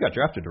 Wait, she got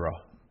drafted to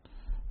Raw.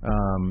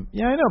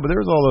 Yeah, I know, but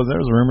there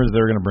was rumors they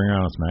were going to bring her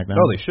on SmackDown.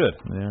 Oh, they should.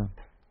 Yeah.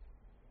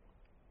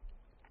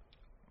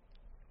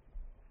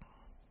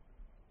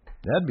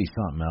 That'd be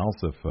something else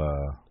if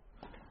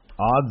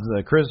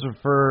odds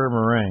Christopher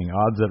Meringue,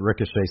 odds at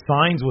Ricochet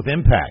signs with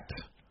Impact.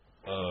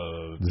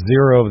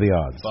 0 of the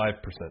odds. 5%.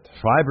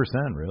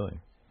 5%, really.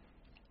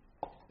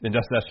 And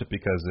that's just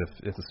because if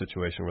it's a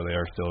situation where they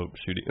are still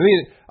shooting. I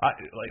mean,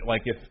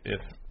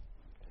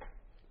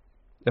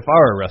 if I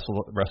were a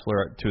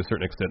wrestler to a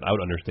certain extent, I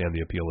would understand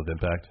the appeal of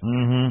Impact.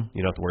 Mm-hmm.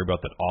 You don't have to worry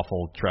about that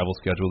awful travel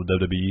schedule with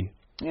WWE.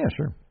 Yeah,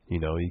 sure. You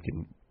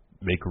can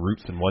make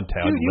roots in one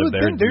town, Dude, live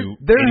there, and do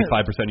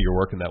 85% of your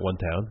work in that one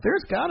town.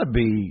 There's got to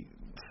be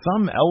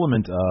some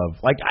element of,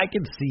 I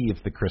could see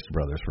if the Chris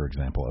brothers, for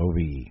example,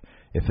 OVE,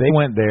 if they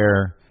went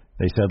there,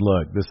 they said,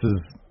 look, this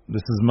is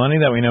money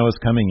that we know is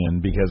coming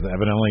in because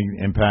evidently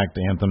Impact,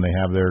 Anthem, they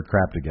have their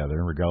crap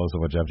together, regardless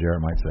of what Jeff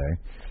Jarrett might say.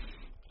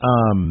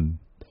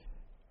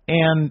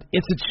 And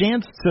it's a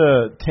chance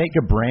to take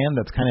a brand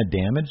that's kind of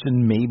damaged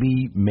and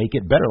maybe make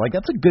it better.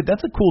 That's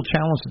a cool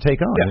challenge to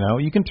take on.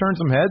 Yeah. You can turn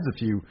some heads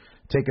if you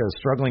take a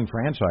struggling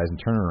franchise and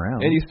turn it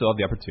around. And you still have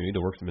the opportunity to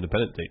work some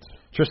independent dates.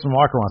 Tristan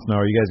Walker wants to know,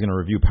 are you guys going to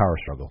review Power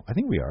Struggle? I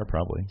think we are,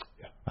 probably.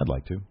 Yeah. I'd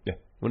like to. Yeah.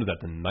 When is that,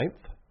 the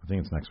 9th? I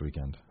think it's next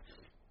weekend.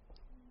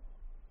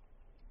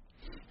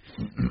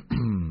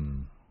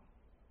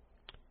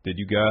 Did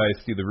you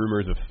guys see the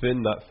rumors of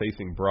Finn not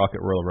facing Brock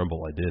at Royal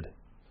Rumble? I did.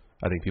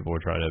 I think people were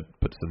trying to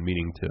put some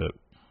meaning to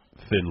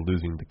Finn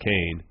losing to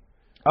Kane.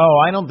 Oh,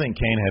 I don't think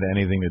Kane had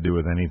anything to do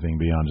with anything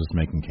beyond just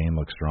making Kane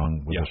look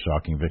strong with a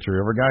shocking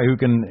victory over a guy who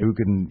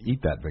can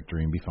eat that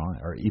victory and be fine,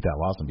 or eat that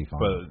loss and be fine.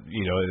 But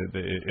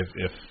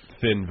if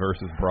Finn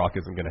versus Brock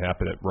isn't going to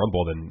happen at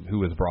Rumble, then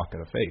who is Brock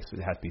going to face?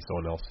 It has to be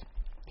someone else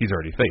he's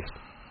already faced.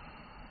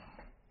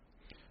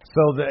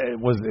 So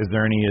is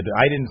there any?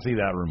 I didn't see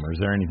that rumor. Is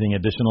there anything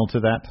additional to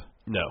that?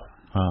 No.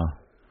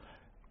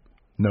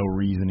 No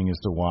reasoning as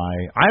to why.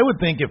 I would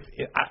think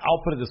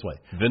I'll put it this way.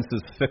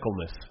 Vince's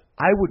fickleness.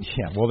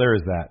 Well, there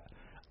is that.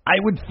 I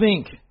would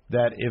think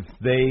that if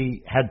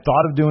they had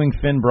thought of doing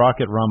Finn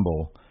Brock at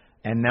Rumble,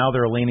 and now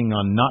they're leaning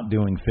on not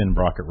doing Finn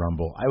Brock at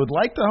Rumble, I would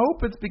like to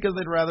hope it's because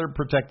they'd rather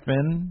protect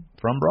Finn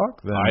from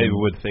Brock. I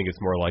would think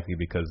it's more likely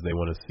because they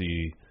want to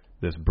see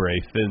this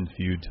Bray Finn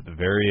feud to the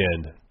very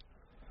end.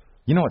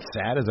 You know what's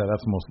sad is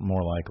that's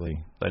more likely.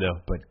 I know.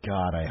 But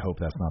God, I hope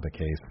that's not the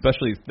case.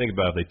 Especially think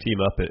about if they team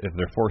up, if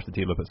they're forced to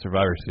team up at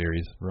Survivor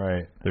Series.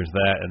 Right. There's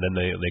that, and then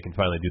they can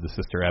finally do the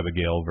Sister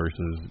Abigail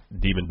versus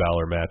Demon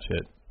Balor match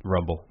at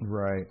Rumble.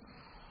 Right.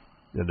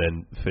 And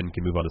then Finn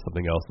can move on to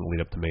something else and lead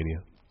up to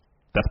Mania.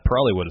 That's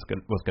probably what's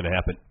going to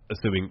happen,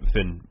 assuming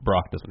Finn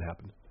Brock doesn't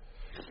happen.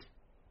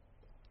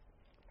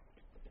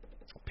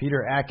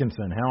 Peter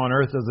Atkinson, how on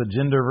earth does a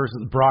Jinder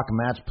versus Brock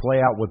match play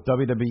out with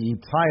WWE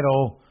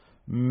title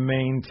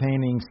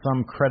maintaining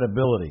some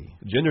credibility?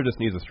 Jinder just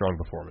needs a strong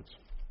performance.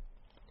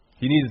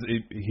 He needs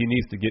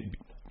to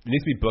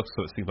be booked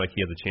so it seems like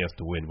he has a chance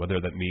to win. Whether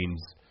that means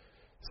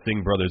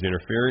Singh brothers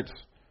interference.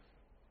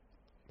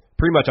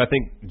 Pretty much, I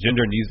think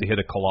Jinder needs to hit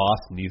a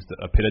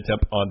a pin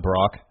attempt on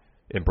Brock,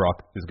 and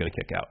Brock is going to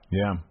kick out.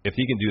 Yeah. If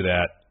he can do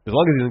that, as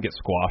long as he doesn't get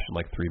squashed in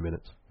 3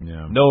 minutes.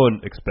 Yeah. No one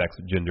expects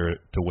Jinder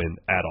to win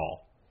at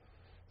all.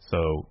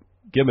 So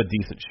Give him a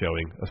decent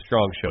showing, a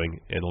strong showing,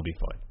 and it'll be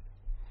fine.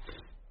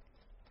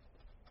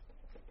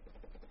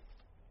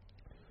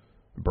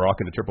 Brock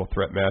in a triple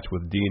threat match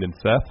with Dean and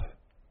Seth.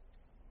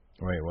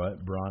 Wait,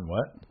 what? Braun,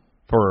 what?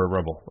 For a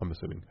Rumble, I'm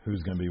assuming.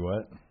 Who's going to be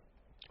what?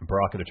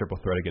 Brock in a triple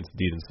threat against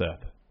Dean and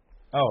Seth.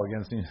 Oh,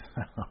 against Dean.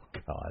 Oh,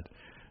 God.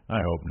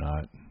 I hope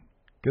not.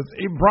 Because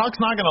Brock's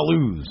not going to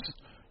lose.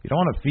 You don't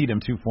want to feed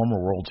him 2 former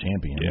world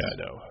champions. Yeah, I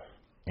know.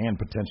 And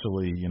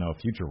potentially,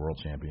 future world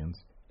champions.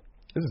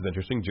 This is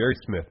interesting. Jerry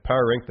Smith,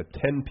 power rank the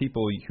 10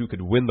 people who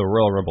could win the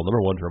Royal Rumble.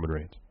 Number 1 is Roman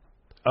Reigns.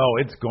 Oh,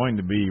 it's going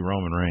to be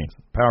Roman Reigns.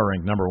 Power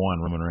rank number 1,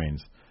 Roman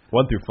Reigns.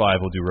 1 through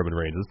 5, we'll do Roman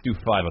Reigns. Let's do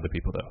 5 other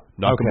people, though.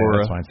 Nakamura. Okay,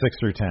 that's fine. 6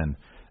 through 10.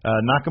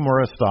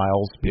 Nakamura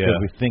Styles, because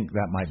we think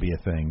that might be a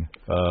thing.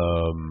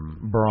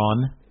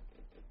 Braun.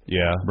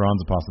 Yeah.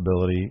 Braun's a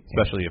possibility.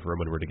 Especially if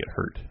Roman were to get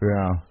hurt.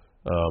 Yeah.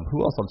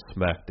 Who else on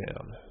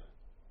SmackDown?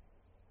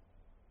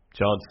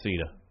 John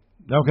Cena.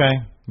 Okay,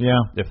 yeah.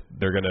 If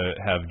they're going to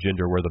have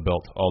Jinder wear the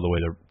belt all the way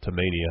to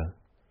Mania.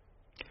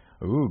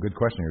 Ooh, good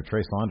question here.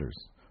 Trey Saunders.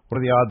 What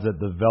are the odds that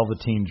the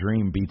Velveteen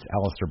Dream beats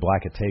Aleister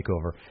Black at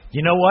TakeOver?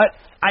 You know what?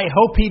 I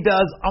hope he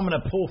does. I'm going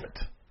to pull it.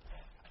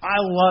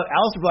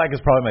 Aleister Black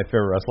is probably my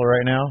favorite wrestler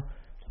right now.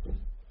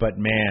 But,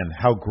 man,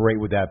 how great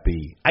would that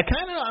be?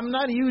 I'm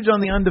not huge on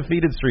the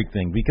undefeated streak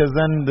thing because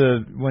then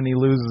when he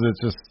loses,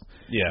 it's just...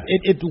 Yeah.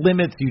 It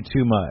limits you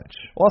too much.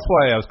 Well, that's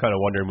why I was kind of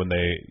wondering when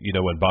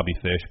when Bobby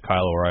Fish,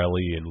 Kyle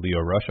O'Reilly, and Leo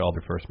Rush all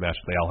their first match,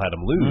 they all had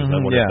them lose.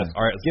 Mm-hmm,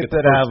 all right, let's get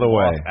that out of the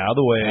way. Out of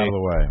the way. Out of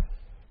the way.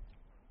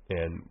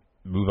 And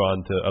move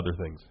on to other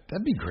things.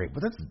 That'd be great.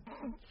 But that's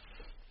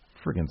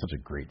freaking such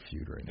a great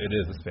feud right now. It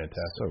is. It's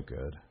fantastic. So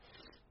good.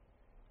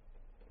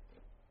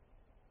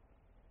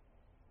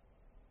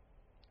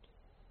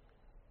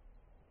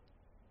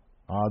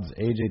 Odds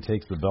AJ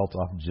takes the belt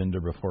off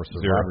Jinder before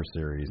Survivor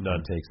Series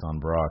and takes on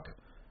Brock.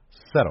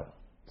 Settle.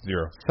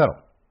 0.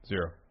 Settle.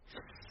 0.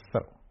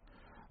 Settle.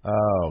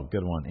 Oh,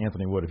 good one.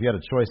 Anthony Wood. If you had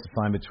a choice to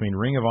sign between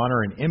Ring of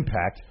Honor and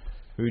Impact,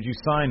 who would you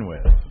sign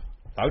with?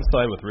 I would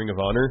sign with Ring of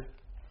Honor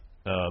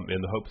in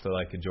the hopes that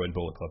I could join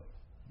Bullet Club.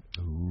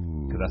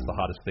 Ooh. Because that's the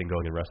hottest thing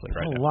going in wrestling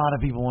right now. A lot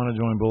of people want to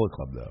join Bullet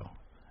Club, though.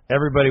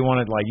 Everybody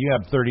wanted, you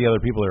have 30 other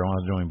people that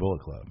want to join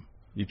Bullet Club.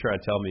 You try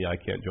to tell me I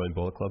can't join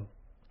Bullet Club?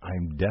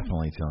 I'm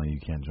definitely telling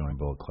you can't join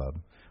Bullet Club.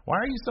 Why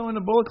are you so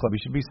into Bullet Club? You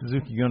should be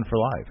Suzuki-Gun for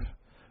life.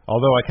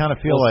 Although I kind of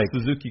feel like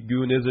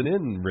Suzuki-Gun isn't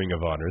in Ring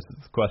of Honor. It's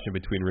a question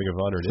between Ring of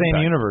Honor and Same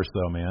Impact. universe,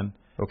 though, man.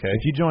 Okay.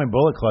 If you join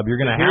Bullet Club,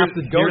 you're going to have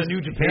to go to New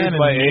Japan. Here's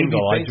my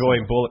angle. I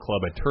join Bullet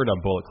Club. I turn on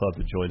Bullet Club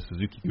to join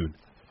Suzuki-Gun.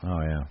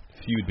 Oh, yeah.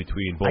 Feud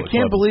between Bullet Club. I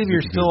can't believe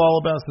you're still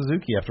all about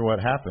Suzuki after what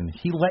happened.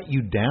 He let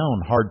you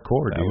down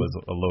hardcore, dude. That was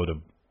a load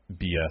of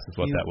BS is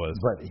what that was.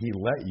 But he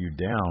let you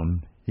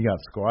down. He got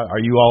squat.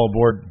 Are you all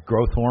aboard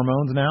growth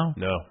hormones now?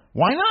 No.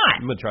 Why not?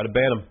 I'm going to try to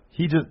ban him.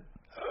 He just...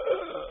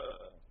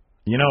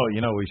 You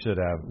know we should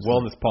have...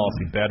 Wellness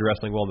policy. Bad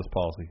wrestling wellness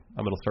policy.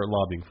 I'm going to start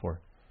lobbying for.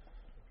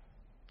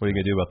 What are you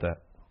going to do about that?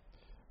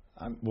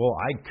 Well,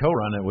 I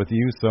co-run it with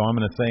you, so I'm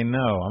going to say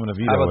no. I'm going to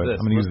veto How about it. This?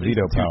 I'm going to use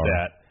veto power. Do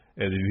that,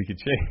 and if you could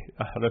change...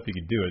 I don't know if you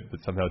could do it, but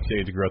somehow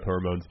change growth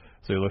hormones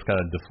so he looks kind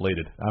of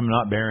deflated. I'm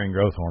not burying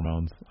growth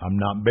hormones. I'm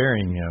not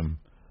burying him.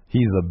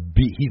 He's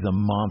a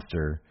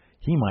monster.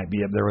 He might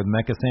be up there with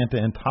Mecha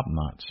Santa and Top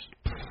Notch.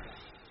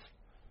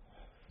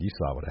 You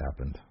saw what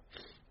happened.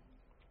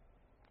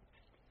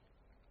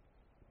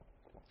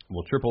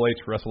 Will Triple H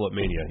wrestle at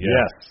Mania?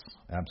 Yes,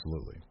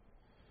 absolutely.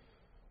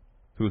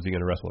 Who's he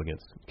going to wrestle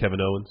against?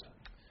 Kevin Owens?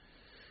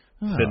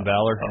 Finn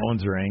Balor?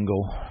 Owens or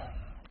Angle.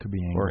 Could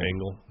be Angle. Or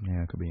Angle.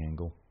 Yeah, it could be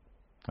Angle.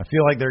 I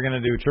feel like they're going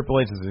to do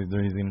Triple H.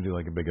 He's going to do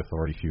like a big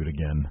authority feud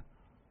again.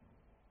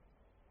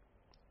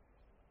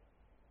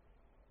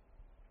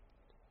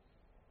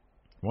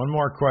 One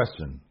more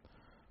question.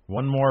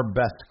 One more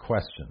best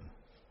question.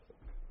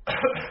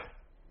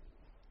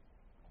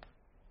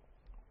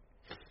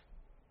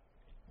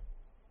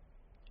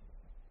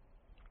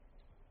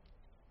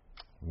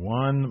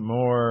 One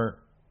more.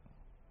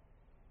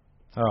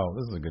 Oh,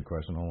 this is a good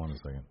question. Hold on a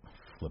second.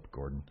 Flip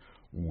Gordon.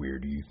 Where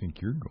do you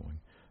think you're going?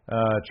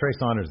 Trey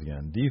Saunders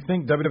again. Do you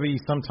think WWE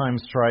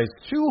sometimes tries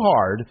too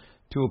hard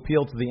to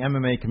appeal to the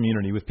MMA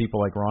community with people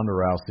like Ronda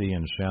Rousey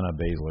and Shayna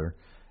Baszler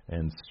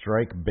and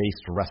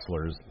strike-based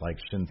wrestlers like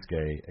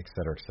Shinsuke, et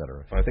cetera, et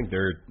cetera? I think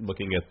they're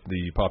looking at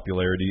the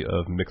popularity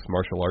of mixed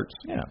martial arts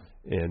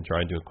and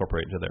trying to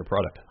incorporate it into their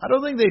product. I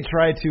don't think they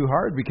try too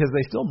hard because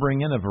they still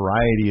bring in a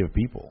variety of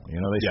people.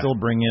 They still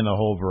bring in a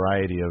whole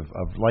variety of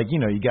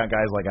you got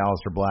guys like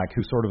Aleister Black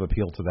who sort of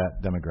appeal to that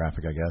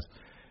demographic, I guess.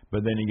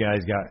 But then you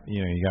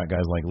got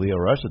guys like Leo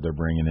Rush that they're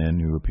bringing in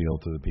who appeal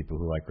to the people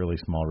who like really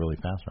small, really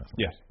fast wrestling.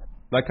 Yes.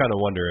 I kind of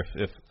wonder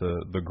if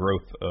the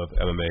growth of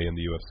MMA and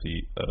the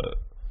UFC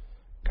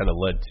kind of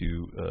led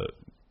to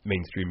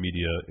mainstream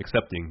media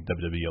accepting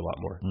WWE a lot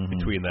more. Mm-hmm.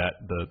 Between that,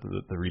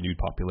 the renewed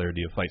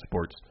popularity of fight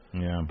sports,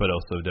 but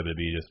also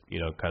WWE just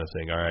kind of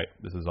saying, all right,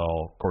 this is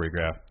all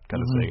choreographed,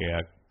 kind of saying,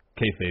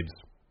 kayfabe's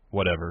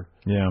whatever.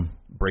 Yeah,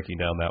 breaking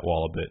down that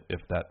wall a bit.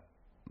 If that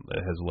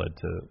has led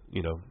to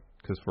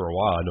Because for a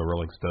while, I know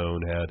Rolling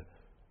Stone had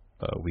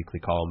weekly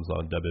columns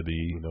on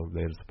WWE.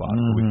 They had a spot,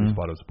 a weekly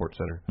spot on Sports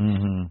Center.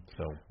 Mm-hmm.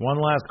 So one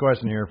last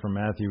question here from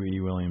Matthew E.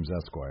 Williams,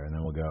 Esquire, and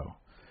then we'll go.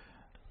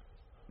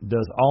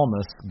 Does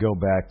Almas go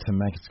back to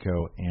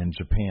Mexico and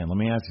Japan? Let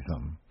me ask you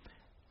something.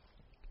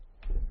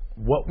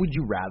 What would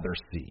you rather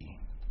see?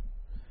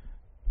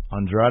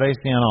 Andrade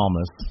Cien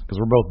Almas, because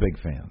we're both big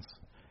fans,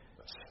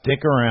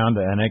 stick around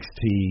to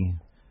NXT,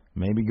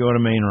 maybe go to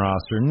main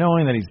roster,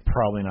 knowing that he's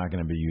probably not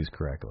going to be used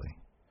correctly,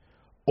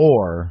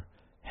 or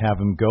have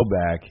him go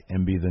back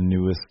and be the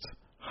newest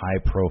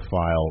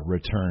high-profile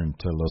return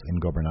to Los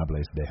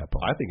Ingobernables de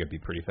Japón? I think it'd be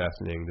pretty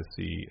fascinating to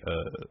see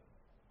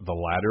the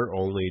latter,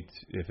 only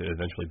if it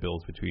eventually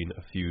builds between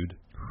a feud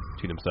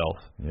between himself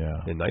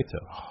and Naito.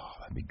 Oh,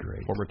 that'd be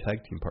great. Former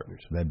tag team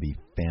partners. That'd be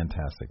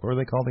fantastic. What were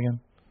they called again?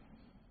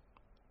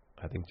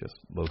 I think just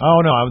Los.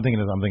 Oh no, I'm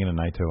thinking of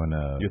Naito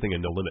and. You're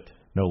thinking No Limit.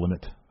 No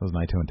Limit. That was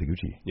Naito and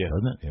Taguchi. Yeah,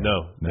 wasn't it? Yeah.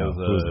 No, it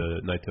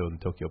was Naito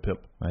and Tokyo Pimp.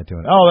 Naito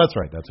and. Oh, that's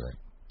right.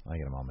 I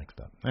get them all mixed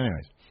up.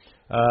 Anyways,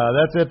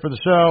 that's it for the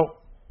show.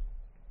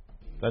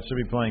 That should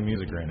be playing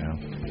music right now.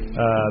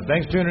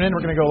 Thanks for tuning in.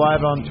 We're going to go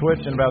live on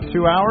Twitch in about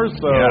 2 hours,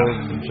 so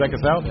check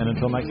us out. And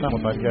until next time,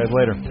 we'll talk to you guys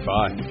later.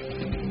 Bye.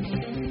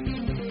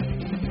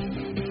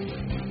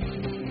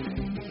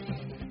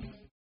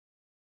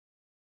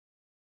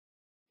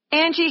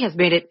 Angie has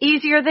made it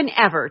easier than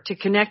ever to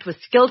connect with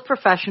skilled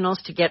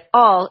professionals to get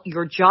all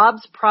your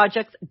jobs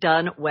projects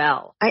done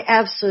well. I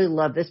absolutely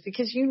love this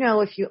because,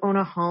 if you own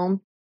a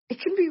home, it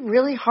can be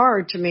really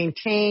hard to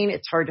maintain.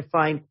 It's hard to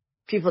find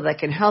people that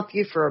can help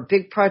you for a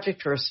big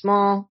project or a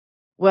small.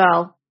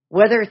 Well,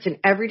 whether it's in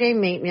everyday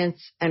maintenance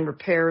and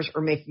repairs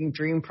or making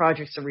dream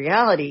projects a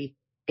reality,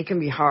 it can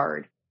be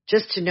hard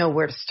just to know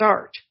where to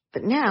start.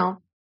 But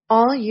now,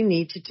 all you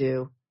need to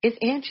do is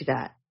Angie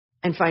that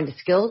and find a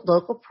skilled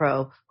local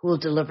pro who will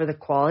deliver the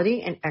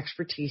quality and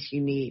expertise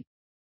you need.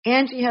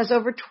 Angie has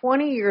over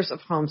 20 years of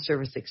home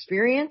service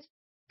experience,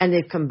 and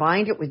they've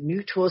combined it with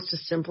new tools to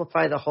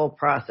simplify the whole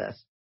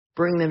process.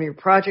 Bring them your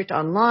project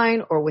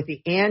online or with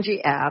the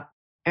Angie app,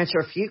 answer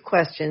a few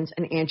questions,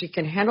 and Angie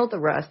can handle the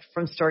rest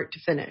from start to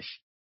finish.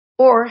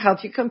 Or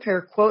help you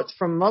compare quotes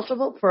from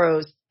multiple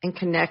pros and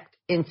connect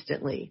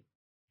instantly,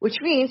 which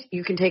means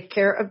you can take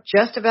care of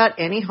just about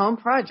any home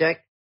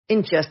project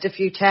in just a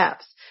few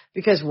taps.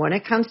 Because when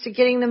it comes to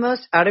getting the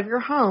most out of your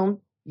home,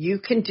 you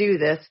can do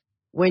this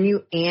when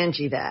you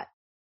Angie that.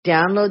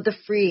 Download the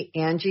free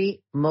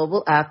Angie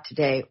mobile app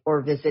today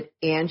or visit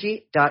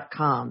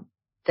Angie.com.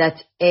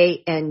 That's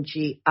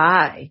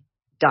ANGI.com.